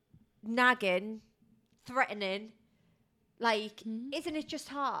nagging, threatening. Like, isn't it just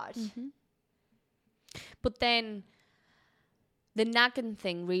hard? Mm-hmm. But then the nagging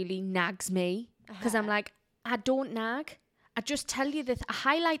thing really nags me, because I'm like, I don't nag. I just tell you that I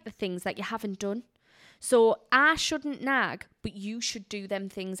highlight the things that you haven't done. So I shouldn't nag, but you should do them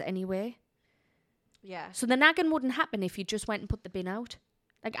things anyway. Yeah. So the nagging wouldn't happen if you just went and put the bin out.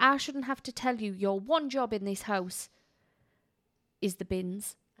 Like, I shouldn't have to tell you your one job in this house is the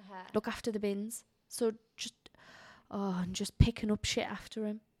bins. Look after the bins. So just picking up shit after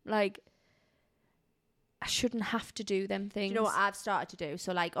him. Like, I shouldn't have to do them things. Do you know what I've started to do?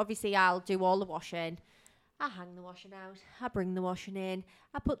 So, like, obviously, I'll do all the washing. I hang the washing out. I bring the washing in.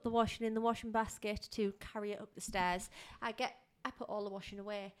 I put the washing in the washing basket to carry it up the stairs. I put all the washing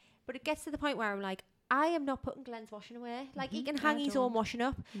away. But it gets to the point where I'm like, I am not putting Glenn's washing away. Like, he can hang his own washing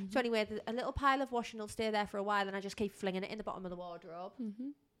up. So anyway, a little pile of washing will stay there for a while, and I just keep flinging it in the bottom of the wardrobe.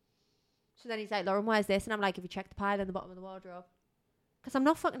 So then he's like, Lauren, where's this? And I'm like, have you checked the pile in the bottom of the wardrobe? Because I'm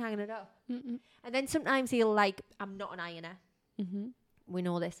not fucking hanging it up. And then sometimes he'll like, I'm not an ironer. We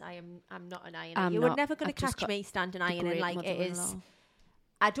know this. I'm not an ironer. You were never going to catch me standing ironing like it is.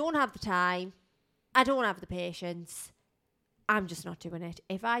 I don't have the time. I don't have the patience. I'm just not doing it.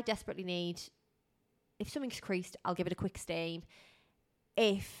 If I desperately need, if something's creased, I'll give it a quick steam.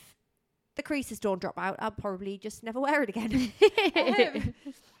 If the creases don't drop out, I'll probably just never wear it again.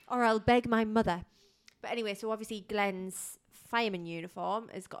 Or I'll beg my mother. But anyway, so obviously Glenn's fireman uniform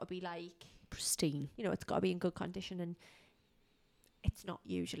has got to be like pristine. You know, it's got to be in good condition, and it's not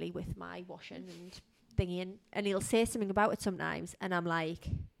usually with my washing and thingy. And he'll say something about it sometimes, and I'm like,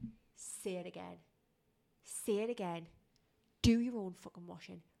 say it again. Say it again. Do your own fucking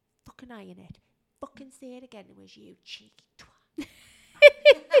washing. Fucking iron it. Fucking say it again. It was you, cheeky twat.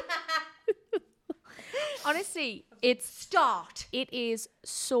 Honestly, It is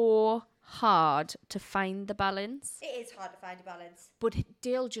so hard to find the balance. It is hard to find a balance. But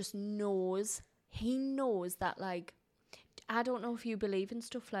Dale just knows. He knows that, like, I don't know if you believe in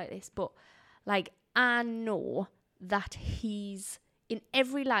stuff like this, but, like, I know that he's, in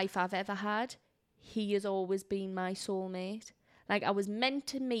every life I've ever had, he has always been my soulmate. Like, I was meant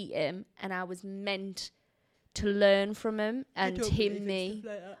to meet him, and I was meant to learn from him, and him me.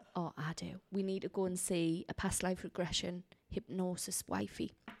 Like oh, I do. We need to go and see a past life regression hypnosis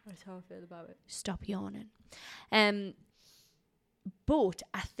wifey. That's how I feel about it. Stop yawning. But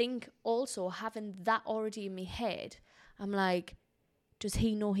I think also having that already in my head, I'm like, does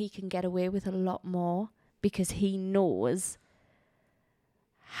he know he can get away with a lot more? Because he knows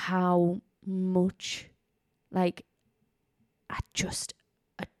how much, like, I just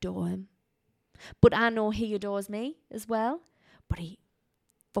adore him. But I know he adores me as well. But he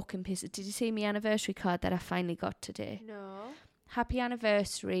fucking pisses. Did you see my anniversary card that I finally got today? No. Happy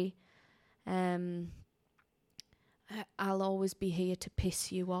anniversary. I'll always be here to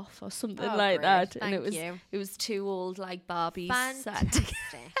piss you off or something like great. that. Thank and you. It was two old like Barbies Fantastic.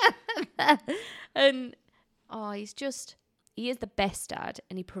 sat together. And he is the best dad,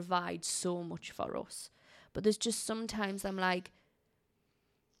 and he provides so much for us. But there's just sometimes I'm like,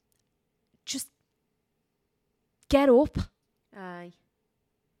 just get up. Aye.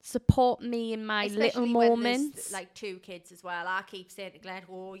 Support me in my Especially little when moments. there's, like, two kids as well. I keep saying to Glenn,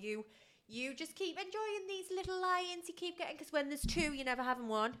 oh, you just keep enjoying these little lions you keep getting, because when there's two, you're never having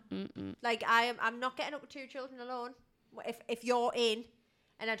one. Like, I'm not getting up with two children alone. If you're in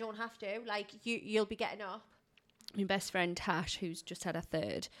and I don't have to, like, you'll be getting up. My best friend Tash, who's just had a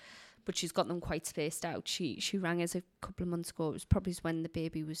third, but she's got them quite spaced out. She rang us a couple of months ago. It was probably when the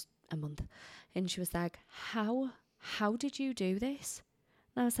baby was a month, and she was like, how did you do this?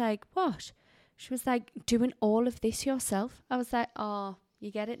 And I was like, what? She was like, doing all of this yourself? I was like, oh, you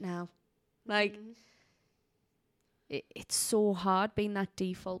get it now. Like, it's so hard being that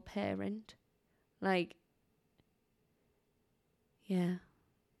default parent. Like, yeah.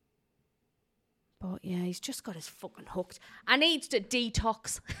 But yeah, he's just got us fucking hooked. I need to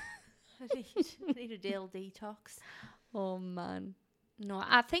detox. I need a Dale detox. Oh, man. No,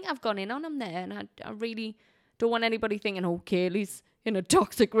 I think I've gone in on him there, and I really don't want anybody thinking, oh, Kaylee's in a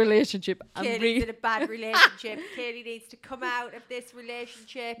toxic relationship. Kaylee's in a bad relationship. Kaylee needs to come out of this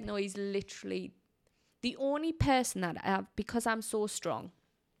relationship. No, he's literally the only person that because I'm so strong,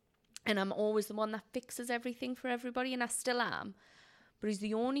 and I'm always the one that fixes everything for everybody, and I still am. But he's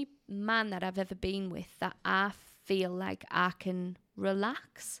the only man that I've ever been with that I feel like I can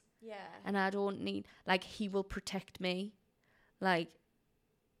relax. Yeah. And I don't need, like, he will protect me. Like,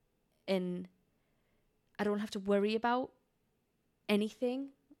 and I don't have to worry about anything.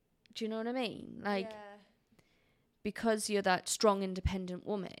 Do you know what I mean? Like, because you're that strong, independent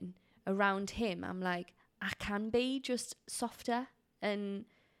woman, around him, I'm like, I can be just softer and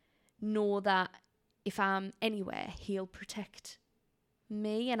know that if I'm anywhere, he'll protect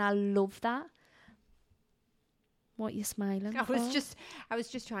me, and I love that. What are you smiling for? I was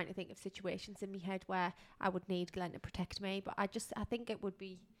just trying to think of situations in my head where I would need Glenn to protect me, but I think it would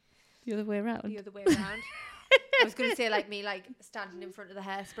be the other way around. I was going to say like me, like standing in front of the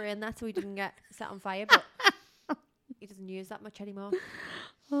hairspray and that, so he didn't get set on fire, but he doesn't use that much anymore.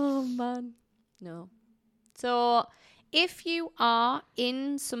 Oh man, no. So if you are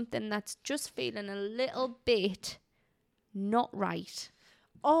in something that's just feeling a little bit not right,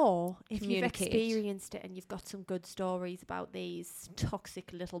 Or if you've Communicate. experienced it and you've got some good stories about these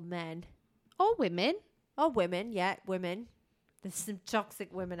toxic little men. or women, Or women, yeah, women. There's some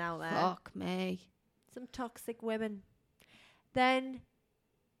toxic women out there. fuck me. Some toxic women. Then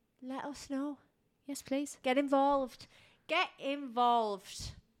let us know. Yes, please. Get involved. Get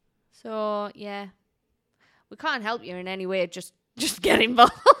involved. So, yeah. We can't help you in any way. Just get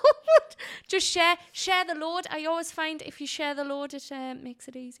involved. Just share the load. I always find if you share the load, it makes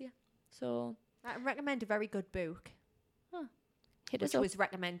it easier. So, I recommend a very good book, hit which us up. was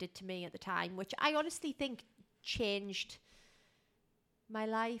recommended to me at the time, which I honestly think changed my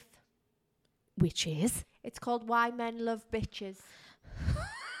life. Which is? It's called Why Men Love Bitches.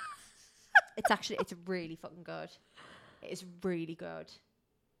 It's really fucking good. It is really good.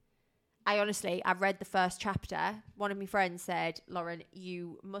 I read the first chapter. One of my friends said, Lauren,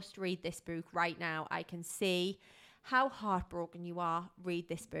 you must read this book right now. I can see how heartbroken you are. Read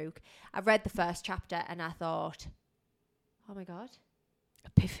this book. I read the first chapter and I thought, oh my God.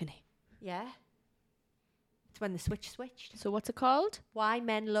 Epiphany. Yeah. It's when the switch switched. So, what's it called? Why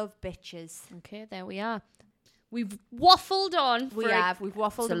Men Love Bitches. Okay, there we are. We've waffled on. We've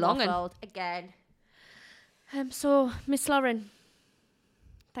waffled it's a and long 'un. waffled again. So, Miss Lauren,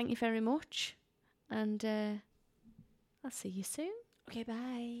 thank you very much. And I'll see you soon. Okay,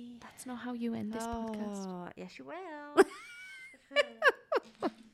 bye. That's not how you end this podcast. Oh, yes, you will.